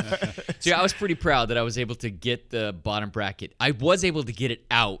 So I was pretty proud that I was able to get the bottom bracket. I was able to get it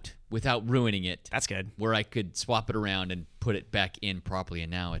out without ruining it. That's good. Where I could swap it around and put it back in properly, and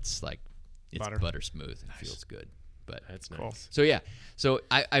now it's like butter smooth. It feels good. But That's nice. so yeah, so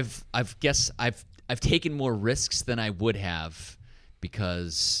I've I've taken more risks than I would have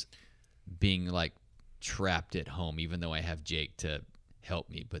because being like trapped at home, even though I have Jake to help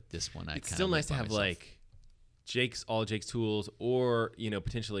me. But this one, it's still nice to have like Jake's tools, or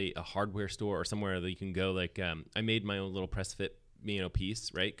potentially a hardware store or somewhere that you can go. Like I made my own little press fit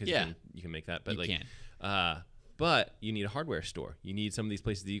piece, right? Because you can make that, but but you need a hardware store. You need some of these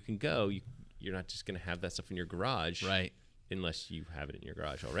places that you can go. You're not just going to have that stuff in your garage, right? Unless you have it in your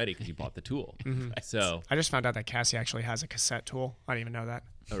garage already because you bought the tool. Right. So I just found out that Cassie actually has a cassette tool. I didn't even know that.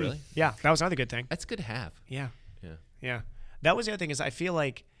 Oh, really? Yeah, that was another good thing. That's good to have. Yeah. Yeah. That was the other thing is I feel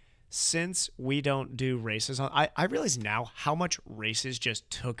like since we don't do races, I realize now how much races just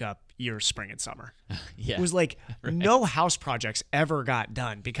took up your spring and summer. Yeah. It was like no house projects ever got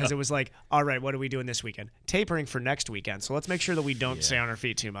done because it was like, all right, what are we doing this weekend? Tapering for next weekend. So let's make sure that we don't stay on our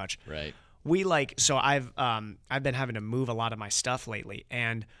feet too much. Right. So I've been having to move a lot of my stuff lately,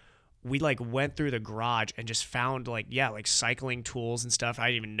 and we went through the garage and just found cycling tools and stuff I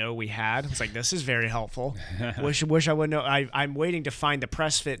didn't even know we had. It's like, this is very helpful. wish I would know. I'm waiting to find the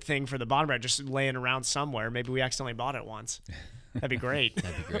press fit thing for the bottom right just laying around somewhere. Maybe we accidentally bought it once. That'd be great.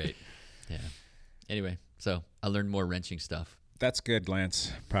 That'd be great. Yeah. Anyway, so I learned more wrenching stuff. That's good,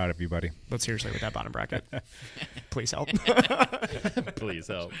 Lance. Proud of you, buddy. But seriously, with that bottom bracket, please help. Please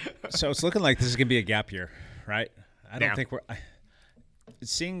help. So it's looking like this is going to be a gap year, right? I don't think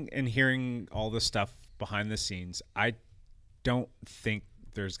seeing and hearing all this stuff behind the scenes, I don't think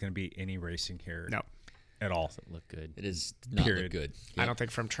there's going to be any racing here. No. At all. Doesn't look good. It is not look good. I don't think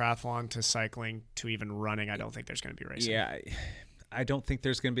from triathlon to cycling to even running, I don't think there's going to be racing. Yeah. I don't think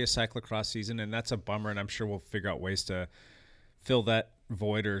there's going to be a cyclocross season, and that's a bummer, and I'm sure we'll figure out ways to fill that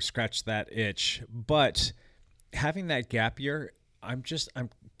void or scratch that itch. But having that gap year, I'm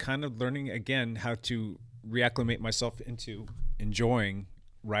kind of learning again how to reacclimate myself into enjoying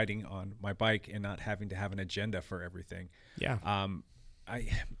riding on my bike and not having to have an agenda for everything. Yeah.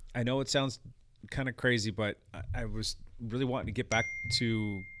 I know it sounds kind of crazy, but I was really wanting to get back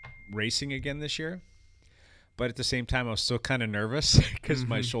to racing again this year. But at the same time, I was still kind of nervous because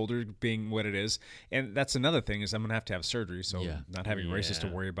my shoulder being what it is. And that's another thing is I'm going to have surgery. So not having races to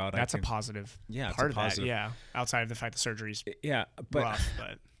worry about. That's a positive part of that. Yeah. Outside of the fact the surgery's rough.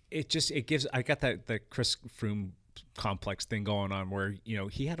 But it gives, I got the Chris Froome complex thing going on where,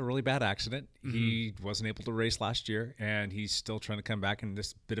 he had a really bad accident. He wasn't able to race last year and he's still trying to come back, and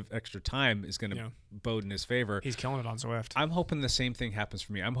this bit of extra time is going to bode in his favor. He's killing it on Zwift. I'm hoping the same thing happens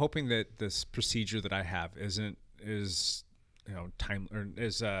for me. I'm hoping that this procedure that I have is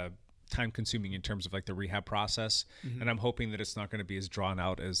time consuming in terms of the rehab process. And I'm hoping that it's not going to be as drawn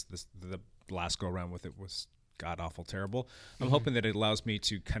out as the last go around with it was god awful terrible. I'm hoping that it allows me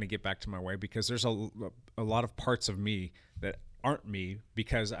to kind of get back to my way, because there's a lot of parts of me that aren't me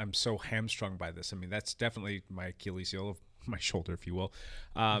because I'm so hamstrung by this. I mean, that's definitely my Achilles heel of my shoulder, if you will,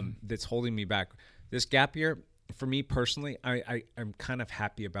 that's holding me back. This gap year, for me personally, I'm kind of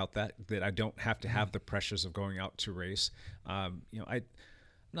happy about that I don't have to have the pressures of going out to race. I'm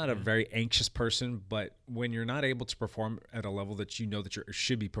not a very anxious person, but when you're not able to perform at a level that you know that you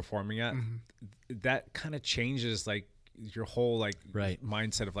should be performing at, that kind of changes your whole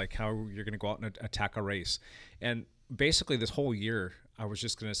mindset of how you're going to go out and attack a race. And basically this whole year, I was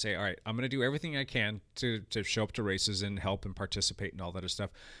just going to say, all right, I'm going to do everything I can to show up to races and help and participate and all that other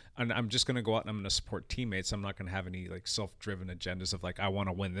stuff. And I'm just going to go out and I'm going to support teammates. I'm not going to have any self-driven agendas of I want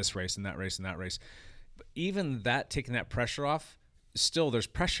to win this race and that race and that race. But even that, taking that pressure off, still there's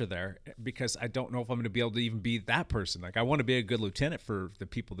pressure there because I don't know if I'm going to be able to even be that person. I want to be a good lieutenant for the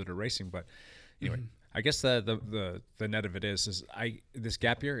people that are racing. But anyway, I guess the net of it is this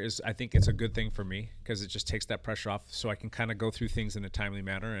gap year is, I think it's a good thing for me because it just takes that pressure off so I can kind of go through things in a timely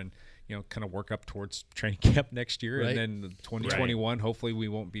manner and, kind of work up towards training camp next year. Right. And then 2021, hopefully we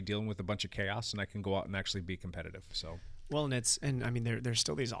won't be dealing with a bunch of chaos and I can go out and actually be competitive. So. Well, and I mean, there's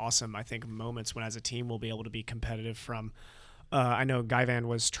still these awesome, I think, moments when as a team we'll be able to be competitive from. I know Guy Van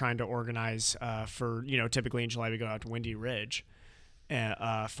was trying to organize for, typically in July we go out to Windy Ridge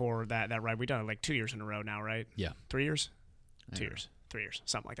for that ride. We've done it 2 years in a row now, right? Yeah. 3 years? 2 years. 3 years.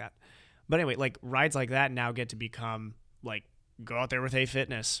 Something like that. But anyway, rides like that now get to become go out there with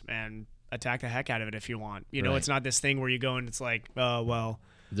A-Fitness and attack the heck out of it if you want. It's not this thing where you go and it's oh, well.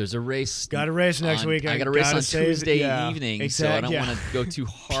 There's a race. Got a race next weekend. I got a race on Tuesday evening, so I don't want to go too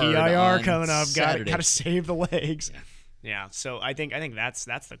hard. PIR coming up. Got to save the legs. Yeah, so I think that's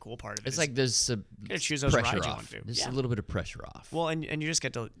the cool part of it. It's there's a choose those rides you want to. There's a little bit of pressure off. Well, and you just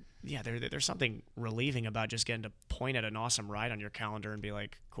get to there's something relieving about just getting to point at an awesome ride on your calendar and be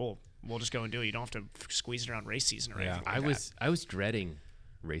like, cool, we'll just go and do it. You don't have to squeeze it around race season or anything. I was dreading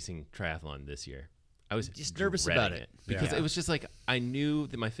racing triathlon this year. I was just nervous dreading about it. because it was just like I knew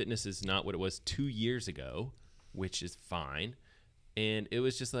that my fitness is not what it was 2 years ago, which is fine. And it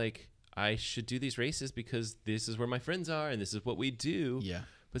was just like, I should do these races because this is where my friends are and this is what we do. Yeah.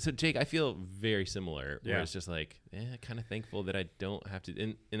 But so, Jake, I feel very similar. Where Yeah. it's just like, kind of thankful that I don't have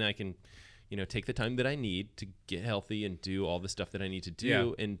to, and I can, take the time that I need to get healthy and do all the stuff that I need to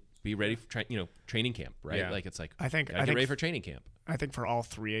do and be ready for training camp, right? Yeah. Like it's like I think get ready for training camp. I think for all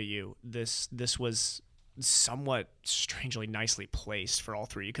three of you, this was somewhat strangely nicely placed for all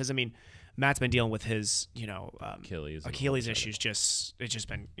three. Because I mean, Matt's been dealing with his Achilles issues. It's just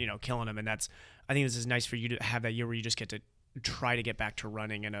been killing him, and I think this is nice for you to have that year where you just get to try to get back to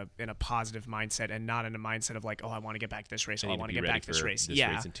running in a positive mindset and not in a mindset of like, oh, I want to get back to this race. I want to get back to this race.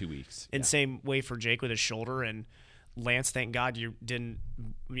 Race in 2 weeks. And same way for Jake with his shoulder, and Lance, thank God you didn't,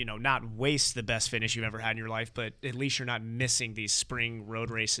 not waste the best finish you've ever had in your life, but at least you're not missing these spring road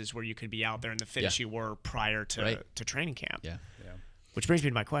races where you could be out there in the finish you were prior to training camp. Yeah. Which brings me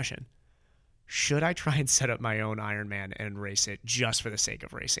to my question. Should I try and set up my own Ironman and race it just for the sake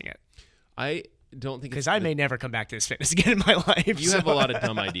of racing it? I don't think because I may never come back to this fitness again in my life. You have a lot of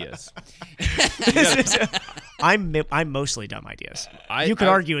dumb ideas. I'm mostly dumb ideas. You could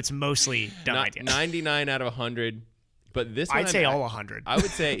argue it's mostly dumb ideas. 99 out of 100, but this one I'd say all 100. I would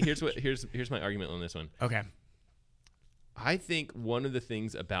say here's my argument on this one. Okay. I think one of the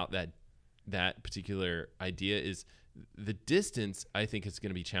things about that particular idea is the distance. I think is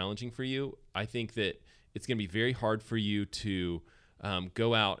going to be challenging for you. I think that it's going to be very hard for you to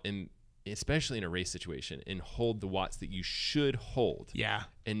go out and, especially in a race situation, and hold the watts that you should hold. Yeah.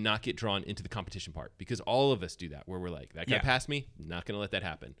 And not get drawn into the competition part, because all of us do that, where we're like, that guy passed me, not going to let that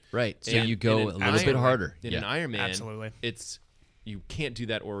happen. Right. So you go a little bit harder. In an Ironman, absolutely. It's you can't do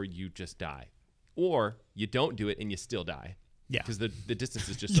that, or you just die, or you don't do it and you still die. Yeah. Because the distance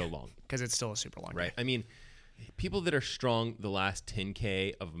is just so long. Because it's still a super long. Right. Day. I mean, people that are strong the last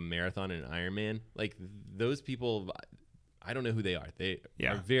 10K of a marathon and an Ironman, like those people, I don't know who they are. They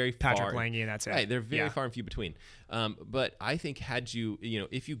are very Patrick far. Lange, and that's it. Right, they're very far and few between. But I think had you,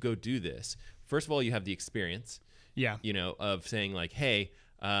 if you go do this, first of all, you have the experience. Yeah. Of saying like, hey,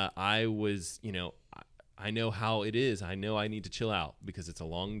 I was, I know how it is. I know I need to chill out because it's a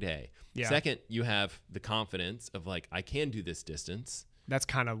long day. Yeah. Second, you have the confidence of like, I can do this distance. That's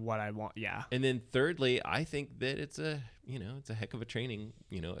kind of what I want. Yeah. And then thirdly, I think that it's a heck of a training,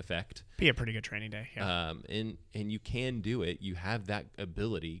 effect. Be a pretty good training day. Yeah. And you can do it. You have that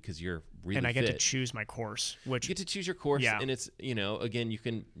ability because you're really and I get fit. to choose my course, which you get to choose your course. Yeah. And it's, again, you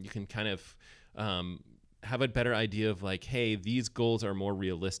can kind of, have a better idea of like, hey, these goals are more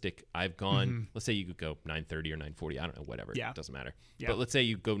realistic. I've gone, let's say you could go 9:30 or 9:40. I don't know, whatever. Yeah. It doesn't matter. Yeah. But let's say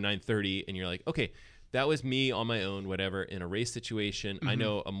you go 9:30 and you're like, okay, that was me on my own, whatever. In a race situation, I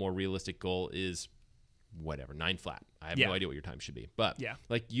know a more realistic goal is whatever, 9 flat. I have no idea what your time should be. But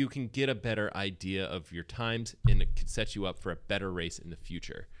like you can get a better idea of your times, and it could set you up for a better race in the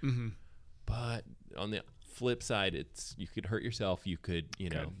future. Mm-hmm. But on the flip side, you could hurt yourself. You could,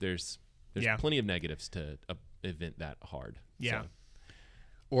 there's plenty of negatives to an event that hard. Yeah. So.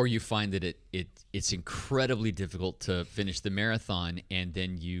 Or you find that it's incredibly difficult to finish the marathon, and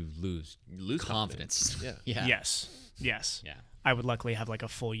then you lose confidence. Yeah. Yeah. Yes. Yeah. I would luckily have like a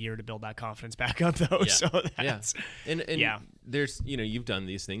full year to build that confidence back up, though. Yeah. So that's And there's you've done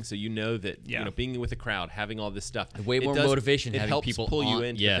these things, so you know that being with a crowd, having all this stuff, way more motivation. It having helps people pull you on,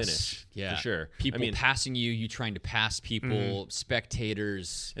 in to finish. Yeah, for sure. People passing you trying to pass people,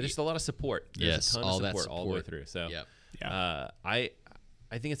 spectators. And there's a lot of support. There's a ton all of that all the way through. So Yeah.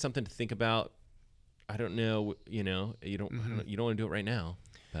 I think it's something to think about. I don't know. You don't want to do it right now.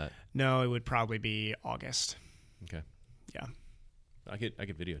 But no, it would probably be August. Okay. Yeah. I could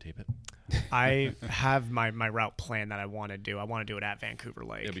videotape it. I have my route plan that I want to do. I want to do it at Vancouver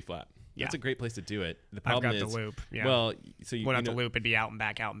Lake. It'll be flat. Yeah. That's a great place to do it. The I've problem got is the loop. Yeah. Well, so you the loop, it'd be out and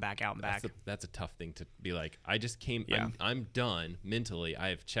back, out and back, out and back. That's a tough thing to be like. I just came. Yeah. I'm done mentally. I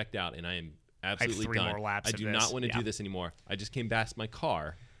have checked out, and I am absolutely 3 done. more laps I of do this. not want to do this anymore. I just came past my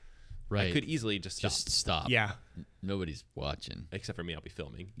car. Right. I could easily just stop. Yeah. Nobody's watching. Except for me, I'll be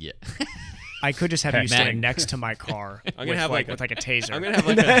filming. Yeah. I could just have you stand next to my car. I'm gonna have like a taser. I'm gonna have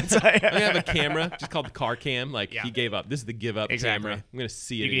like I'm gonna have a camera just called the car cam. Like he gave up. This is the give up camera. I'm gonna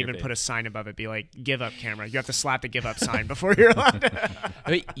see it. You can in even your put a face. sign above it, be like "Give up camera." You have to slap the "Give up" sign before you're allowed.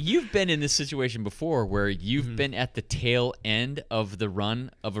 I mean, you've been in this situation before where you've been at the tail end of the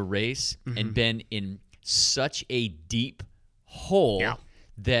run of a race and been in such a deep hole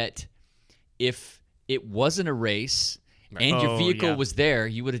that if it wasn't a race and your vehicle was there,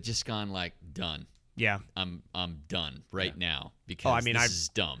 you would have just gone like done. Yeah. I'm done right now because this is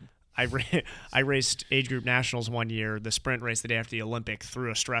dumb. I raced age group nationals one year, the sprint race the day after the Olympic,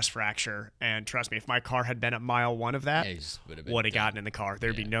 through a stress fracture. And trust me, if my car had been at mile 1 of that, would have gotten in the car.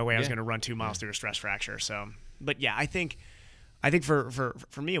 There'd be no way I was going to run 2 miles through a stress fracture. So, but yeah, I think for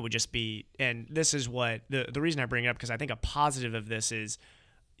me it would just be, and this is what the reason I bring it up, because I think a positive of this is,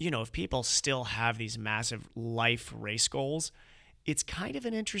 if people still have these massive life race goals, it's kind of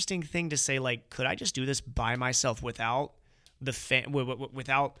an interesting thing to say, like, could I just do this by myself without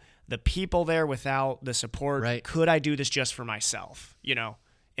without the people there, without the support? Right. Could I do this just for myself?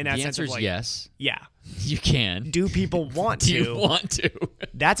 In that The sense answer of is like, yes. Yeah. You can. Do people want to? Do you want to?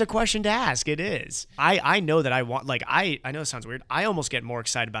 That's a question to ask. It is. I know that I want, like, I know it sounds weird. I almost get more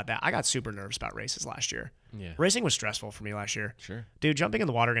excited about that. I got super nervous about races last year. Yeah. Racing was stressful for me last year. Sure. Dude, jumping in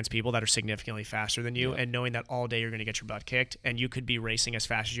the water against people that are significantly faster than you and knowing that all day you're going to get your butt kicked and you could be racing as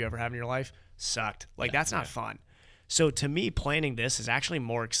fast as you ever have in your life sucked. Like, that's not fun. So to me, planning this is actually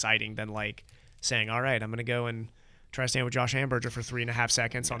more exciting than, like, saying, all right, I'm going to go and try to stand with Josh Amberger for 3.5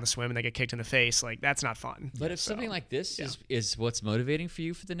 seconds on the swim and they get kicked in the face. Like, that's not fun. But if something like this is what's motivating for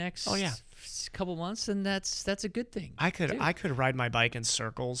you for the next couple months, then that's a good thing. I could ride my bike in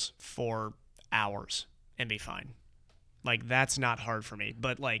circles for hours and be fine. Like, that's not hard for me.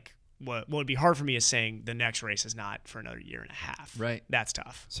 But, like, what would be hard for me is saying the next race is not for another year and a half. Right. That's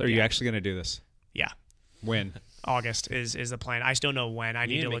tough. So are you actually going to do this? Yeah. When? August is the plan. I still know when. I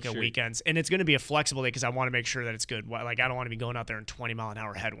need to look at weekends. And it's going to be a flexible day because I want to make sure that it's good. Like, I don't want to be going out there in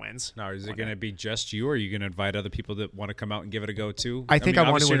 20-mile-an-hour headwinds. Now, is it going to be just you, or are you going to invite other people that want to come out and give it a go too? I think I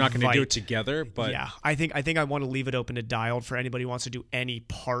want to You're not going to do invite- it together, but yeah, I think I want to leave it open to dialed for anybody who wants to do any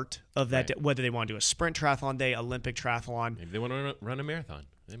part of that, day, whether they want to do a sprint triathlon day, Olympic triathlon. Maybe they want to run a marathon.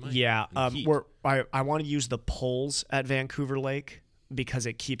 They might. Yeah, In the heat. I want to use the poles at Vancouver Lake because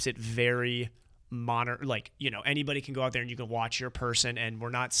it keeps it very like, anybody can go out there and you can watch your person, and we're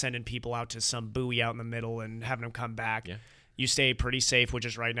not sending people out to some buoy out in the middle and having them come back. Yeah. You stay pretty safe, which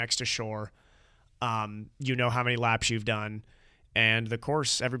is right next to shore. You know how many laps you've done, and the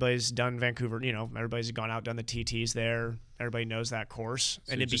course, everybody's done Vancouver. Everybody's gone out, done the TTs there. Everybody knows that course.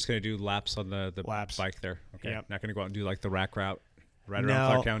 so you're just going to do laps on the Laps. bike there. Okay, Yep. not going to go out and do like the rack route right around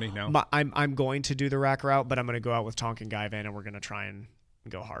Clark County. No, I'm going to do the rack route, but I'm going to go out with Tonkin Guyvan, and we're going to try and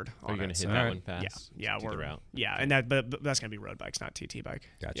go hard. Are you going to hit So- that one fast? Yeah, to the route. Yeah, and but that's going to be road bikes, not TT bike.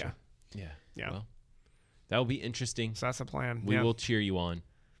 Gotcha. Yeah. Yeah. Well, that will be interesting. So that's the plan. We will cheer you on.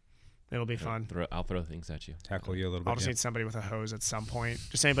 It'll be fun. I'll throw things at you. Tackle you a little bit. I'll just need somebody with a hose at some point.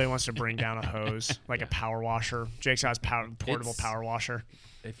 Just anybody wants to bring down a hose, like a power washer. Jake's got his portable power washer.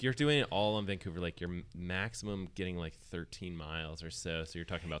 If you're doing it all on Vancouver, like you're maximum getting like 13 miles or so. So you're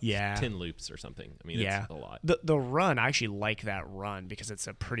talking about 10 loops or something. I mean, it's a lot. The run, I actually like that run because it's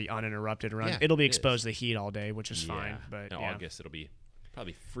a pretty uninterrupted run. Yeah, It'll be it exposed to the heat all day, which is fine. But in August, it'll be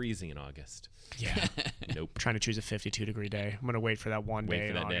probably freezing in August. Yeah. Nope. Trying to choose a 52-degree day. I'm going to wait for that one Wait day for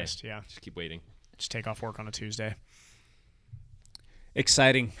in that August. day. Yeah. Just keep waiting. Just take off work on a Tuesday.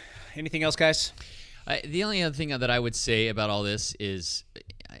 Exciting. Anything else, guys? The only other thing that I would say about all this is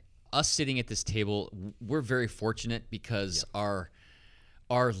us sitting at this table, we're very fortunate because our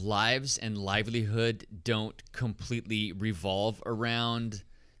lives and livelihood don't completely revolve around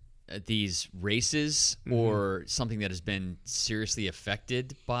these races or something that has been seriously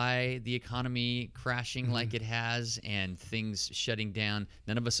affected by the economy crashing like it has and things shutting down.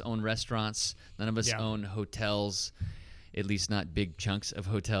 None of us own restaurants. None of us own hotels, at least not big chunks of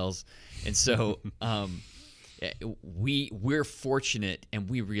hotels. And so we're fortunate, and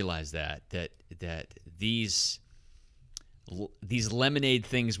we realize that these lemonade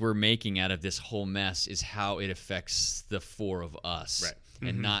things we're making out of this whole mess is how it affects the four of us. Right.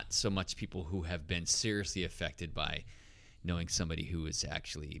 And not so much people who have been seriously affected by knowing somebody who has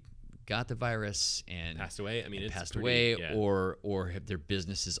actually got the virus and Passed away. I mean, it's passed pretty- away, yeah. or have their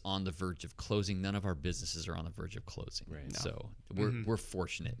businesses on the verge of closing. None of our businesses are on the verge of closing. Right. No. So we're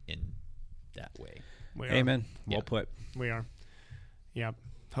fortunate in that way. We are. Amen. Well put. We are. Yep.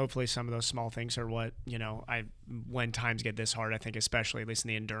 Hopefully some of those small things are what, when times get this hard, I think especially, at least in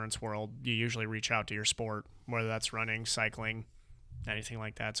the endurance world, you usually reach out to your sport, whether that's running, cycling, anything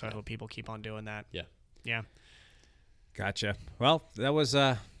like that. So I hope people keep on doing that. Yeah. Yeah. Gotcha. Well, that was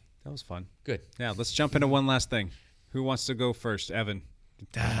fun. Good. Yeah, let's jump into one last thing. Who wants to go first? Evan.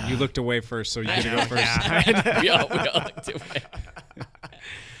 You looked away first, so you get to go first. we all looked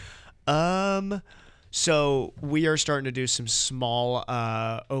away. So we are starting to do some small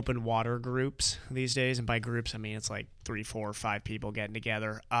open water groups these days, and by groups I mean it's like 3, 4, 5 people getting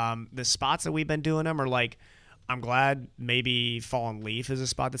together. The spots that we've been doing them are like, I'm glad maybe Fallen Leaf is a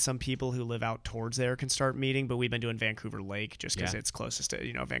spot that some people who live out towards there can start meeting, but we've been doing Vancouver Lake just because it's closest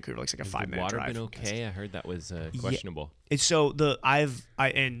to, Vancouver Lake's like a 5-minute drive. Has the water been okay? I heard that was questionable. It's so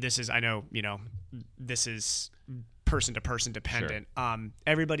and this is, I know, this is person to person dependent. Sure.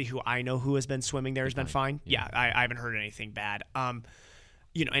 Everybody who I know who has been swimming there has been fine. Yeah, I haven't heard anything bad.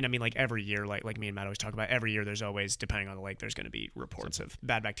 And I mean, like every year, like me and Matt always talk about, every year there's always, depending on the lake, there's going to be reports of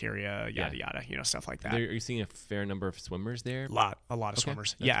bad bacteria, yada yada, stuff like that. Are you seeing a fair number of swimmers there? A lot of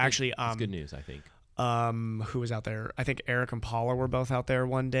swimmers. That's good. Actually, that's good news, I think. Who was out there? I think Eric and Paula were both out there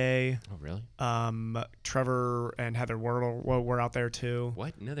one day. Oh, really? Trevor and Heather were out there too.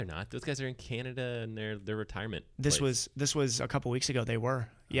 What? No, they're not. Those guys are in Canada and their retirement. This was a couple weeks ago. They were,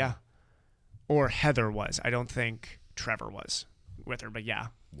 yeah. Or Heather was. I don't think Trevor was with her, but yeah.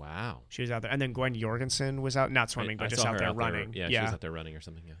 Wow. She was out there, and then Gwen Jorgensen was out, not swimming, but just out there running. Yeah, she was out there running or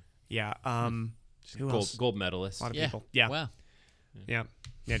something. Yeah. Yeah. Who else? Gold medalist. A lot of people. Yeah. Wow. Yeah.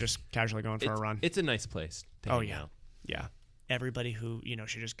 Yeah, just casually going for a run. It's a nice place. Yeah. Everybody who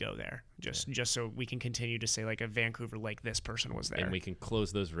should just go there, just so we can continue to say like a Vancouver Lake, this person was there, and we can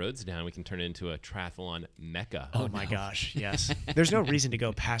close those roads down. We can turn it into a triathlon mecca. Oh my gosh, yes. There's no reason to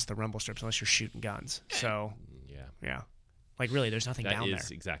go past the rumble strips unless you're shooting guns. So yeah. Like really, there's nothing down there.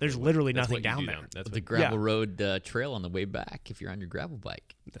 Exactly. There's literally nothing down there. That's the gravel road trail on the way back if you're on your gravel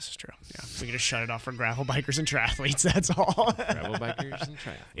bike. This is true. Yeah, we can just shut it off for gravel bikers and triathletes. That's all. Gravel bikers and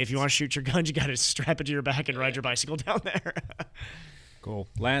triathletes. If you want to shoot your guns, you got to strap it to your back and ride your bicycle down there. Cool.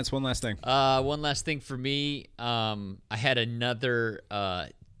 Lance, one last thing. One last thing for me. I had another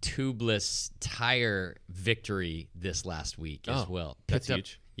tubeless tire victory this last week as well. That's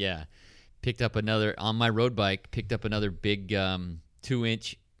huge. Yeah. Picked up another, on my road bike, big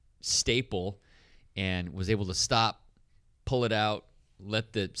 2-inch staple and was able to stop, pull it out,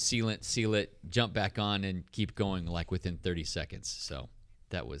 let the sealant seal it, jump back on, and keep going like within 30 seconds. So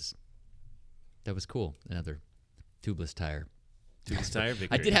that was cool. Another tubeless tire. Tubeless tire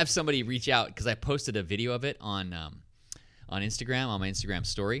victory. I did have somebody reach out because I posted a video of it on Instagram, on my Instagram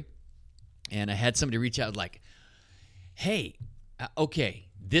story. And I had somebody reach out like, hey, okay,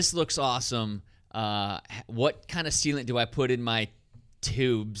 this looks awesome. What kind of sealant do I put in my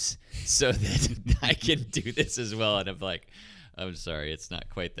tubes so that I can do this as well? And I'm like, I'm sorry, it's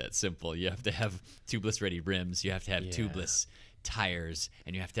not quite that simple. You have to have tubeless ready rims. You have to have tubeless tires,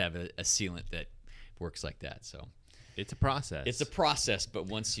 and you have to have a sealant that works like that. So it's a process. It's a process, but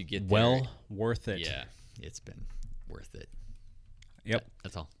once you get there, well worth it. Yeah, it's been worth it. Yep.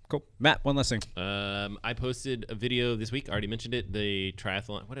 That's all. Cool. Matt, one last thing. I posted a video this week. I already mentioned it. The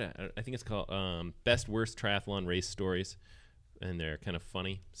triathlon. I think it's called Best Worst Triathlon Race Stories, and they're kind of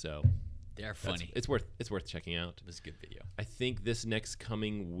funny. So they are funny. It's worth checking out. It was a good video. I think this next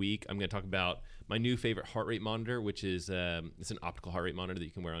coming week I'm going to talk about my new favorite heart rate monitor, which is it's an optical heart rate monitor that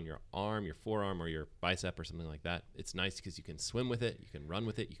you can wear on your arm, your forearm, or your bicep, or something like that. It's nice because you can swim with it, you can run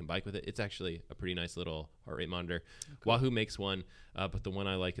with it, you can bike with it. It's actually a pretty nice little heart rate monitor. Cool. Wahoo makes one, but the one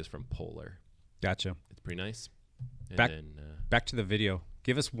I like is from Polar. Gotcha. It's pretty nice. And back to the video.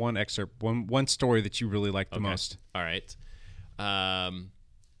 Give us one excerpt, one story that you really liked the most. All right.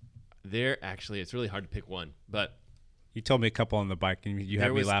 It's really hard to pick one, but you told me a couple on the bike, and you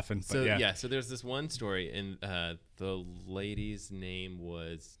had me laughing. So there's this one story, and the lady's name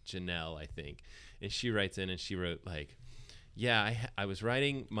was Janelle, I think, and she writes in, and she wrote like, I was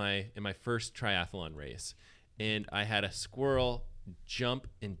riding in my first triathlon race, and I had a squirrel jump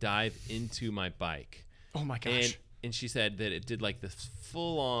and dive into my bike. Oh my gosh! And she said that it did like this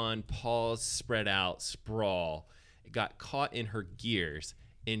full-on paws spread out sprawl. It got caught in her gears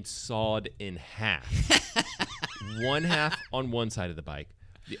and sawed in half. One half on one side of the bike,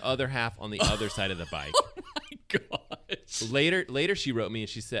 the other half on the other side of the bike. Oh my gosh! Later, she wrote me and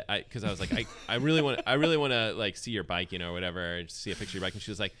she said, because I was like, I really want to like see your bike, or whatever, or see a picture of your bike. And she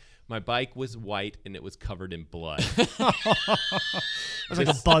was like, my bike was white and it was covered in blood. It was like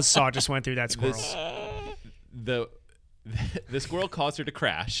a buzzsaw just went through that squirrel. The squirrel caused her to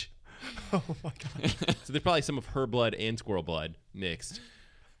crash. Oh my god! So there's probably some of her blood and squirrel blood mixed.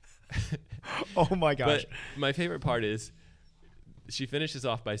 Oh my gosh. But my favorite part is she finishes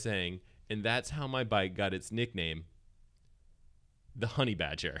off by saying, and that's how my bike got its nickname, the Honey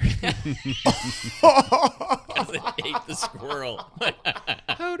Badger. Because it ate the squirrel.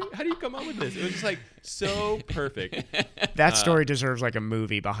 How do you come up with this? It was just like so perfect. That story deserves like a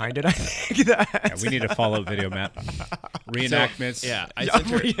movie behind it, I think. We need a follow-up video, Matt. Reenactments. So, I sent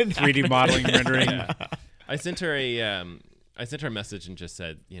her 3D modeling, rendering. Yeah. I sent her a message and just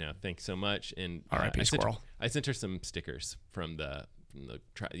said, thanks so much. And R.I.P. squirrel. I sent her some stickers from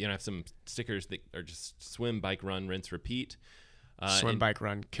I have some stickers that are just swim, bike, run, rinse, repeat. Swim, bike,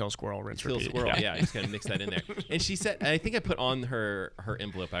 run, kill squirrel, rinse, kill repeat. Squirrel. Yeah, I just kind of mix that in there. And she said, I think I put on her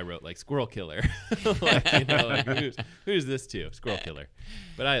envelope, I wrote like squirrel killer. Who's this to? Squirrel killer.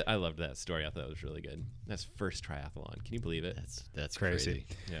 But I loved that story. I thought it was really good. That's first triathlon. Can you believe it? That's Crazy.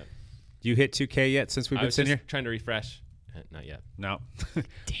 Yeah. You hit 2K yet since we've I been was sitting just here? trying to refresh. Not yet. No. Dang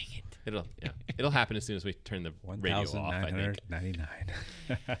it. It'll happen as soon as we turn the radio off, I think. 1,999.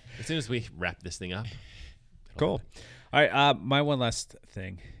 As soon as we wrap this thing up. Cool. All right. My one last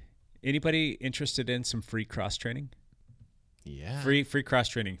thing. Anybody interested in some free cross training? Yeah. Free cross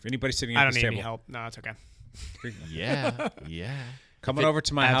training. If anybody's sitting I at don't this need table, any help. No, it's okay. Yeah. Yeah. coming over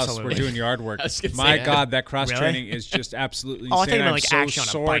to my house. Absolutely. We're doing yard work. gonna My say, God, that cross Really? training is just absolutely Oh, I insane. think I'm like so action on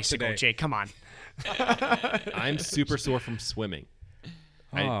a sore bicycle, today. Jake. Come on. I'm super sore from swimming.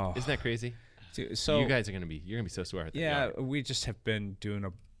 Oh. Isn't that crazy? So you're gonna be so sore at the yard. we just have been doing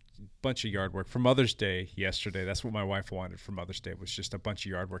a bunch of yard work for Mother's Day yesterday. That's what my wife wanted for Mother's Day, was just a bunch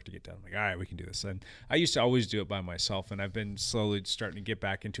of yard work to get done. I'm like, all right, we can do this. And I used to always do it by myself, and I've been slowly starting to get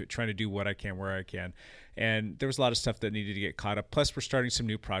back into it, trying to do what I can where I can. And there was a lot of stuff that needed to get caught up. Plus, we're starting some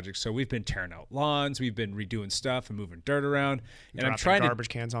new projects. So we've been tearing out lawns, we've been redoing stuff and moving dirt around. And I'm trying garbage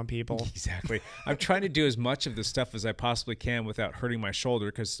cans on people. Exactly. I'm trying to do as much of the stuff as I possibly can without hurting my shoulder,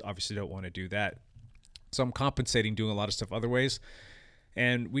 because obviously don't want to do that. So I'm compensating, doing a lot of stuff other ways.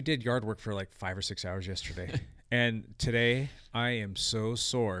 And we did yard work for like 5 or 6 hours yesterday. And today I am so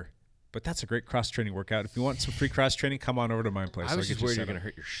sore. But that's a great cross-training workout. If you want some free cross-training, come on over to my place. I was I'll just get worried you you're set going to up.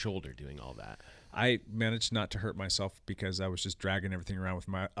 hurt your shoulder doing all that. I managed not to hurt myself because I was just dragging everything around with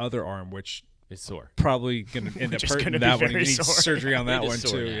my other arm, which It's sore. probably going to end up Which is hurting gonna that be one. You very need sore. surgery on that It one is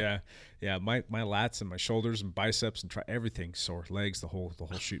sore too. now. Yeah, yeah. My lats and my shoulders and biceps and everything sore. Legs, the whole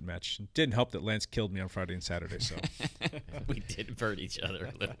shooting match. It didn't help that Lance killed me on Friday and Saturday. So, We did hurt each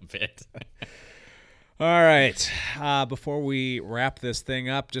other a little bit. all right. Before we wrap this thing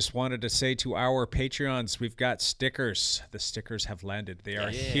up, just wanted to say to our Patreons, we've got stickers. The stickers have landed. They are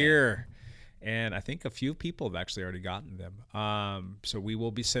here. And I think a few people have actually already gotten them. So we will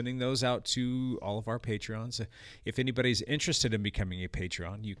be sending those out to all of our Patreons. If anybody's interested in becoming a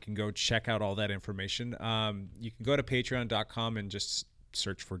Patreon, you can go check out all that information. You can go to patreon.com and just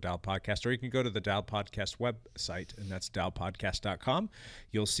search for Dialed Podcast, or you can go to the Dialed Podcast website, and that's dialedpodcast.com.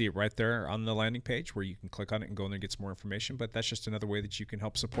 You'll see it right there on the landing page where you can click on it and go in there and get some more information. But that's just another way that you can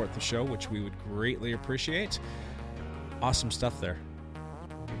help support the show, which we would greatly appreciate. Awesome stuff there.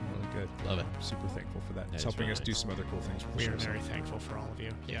 Really good. Love it. Super thankful for that. It's is helping really us do nice. some other cool things with the We show. are very thankful for all of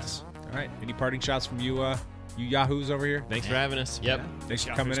you. Yes. All right. Any parting shots from you, you yahoos over here? Thanks for having us. Yep. Thanks for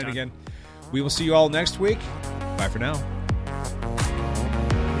Yahoo's coming in done. again. We will see you all next week. Bye for now.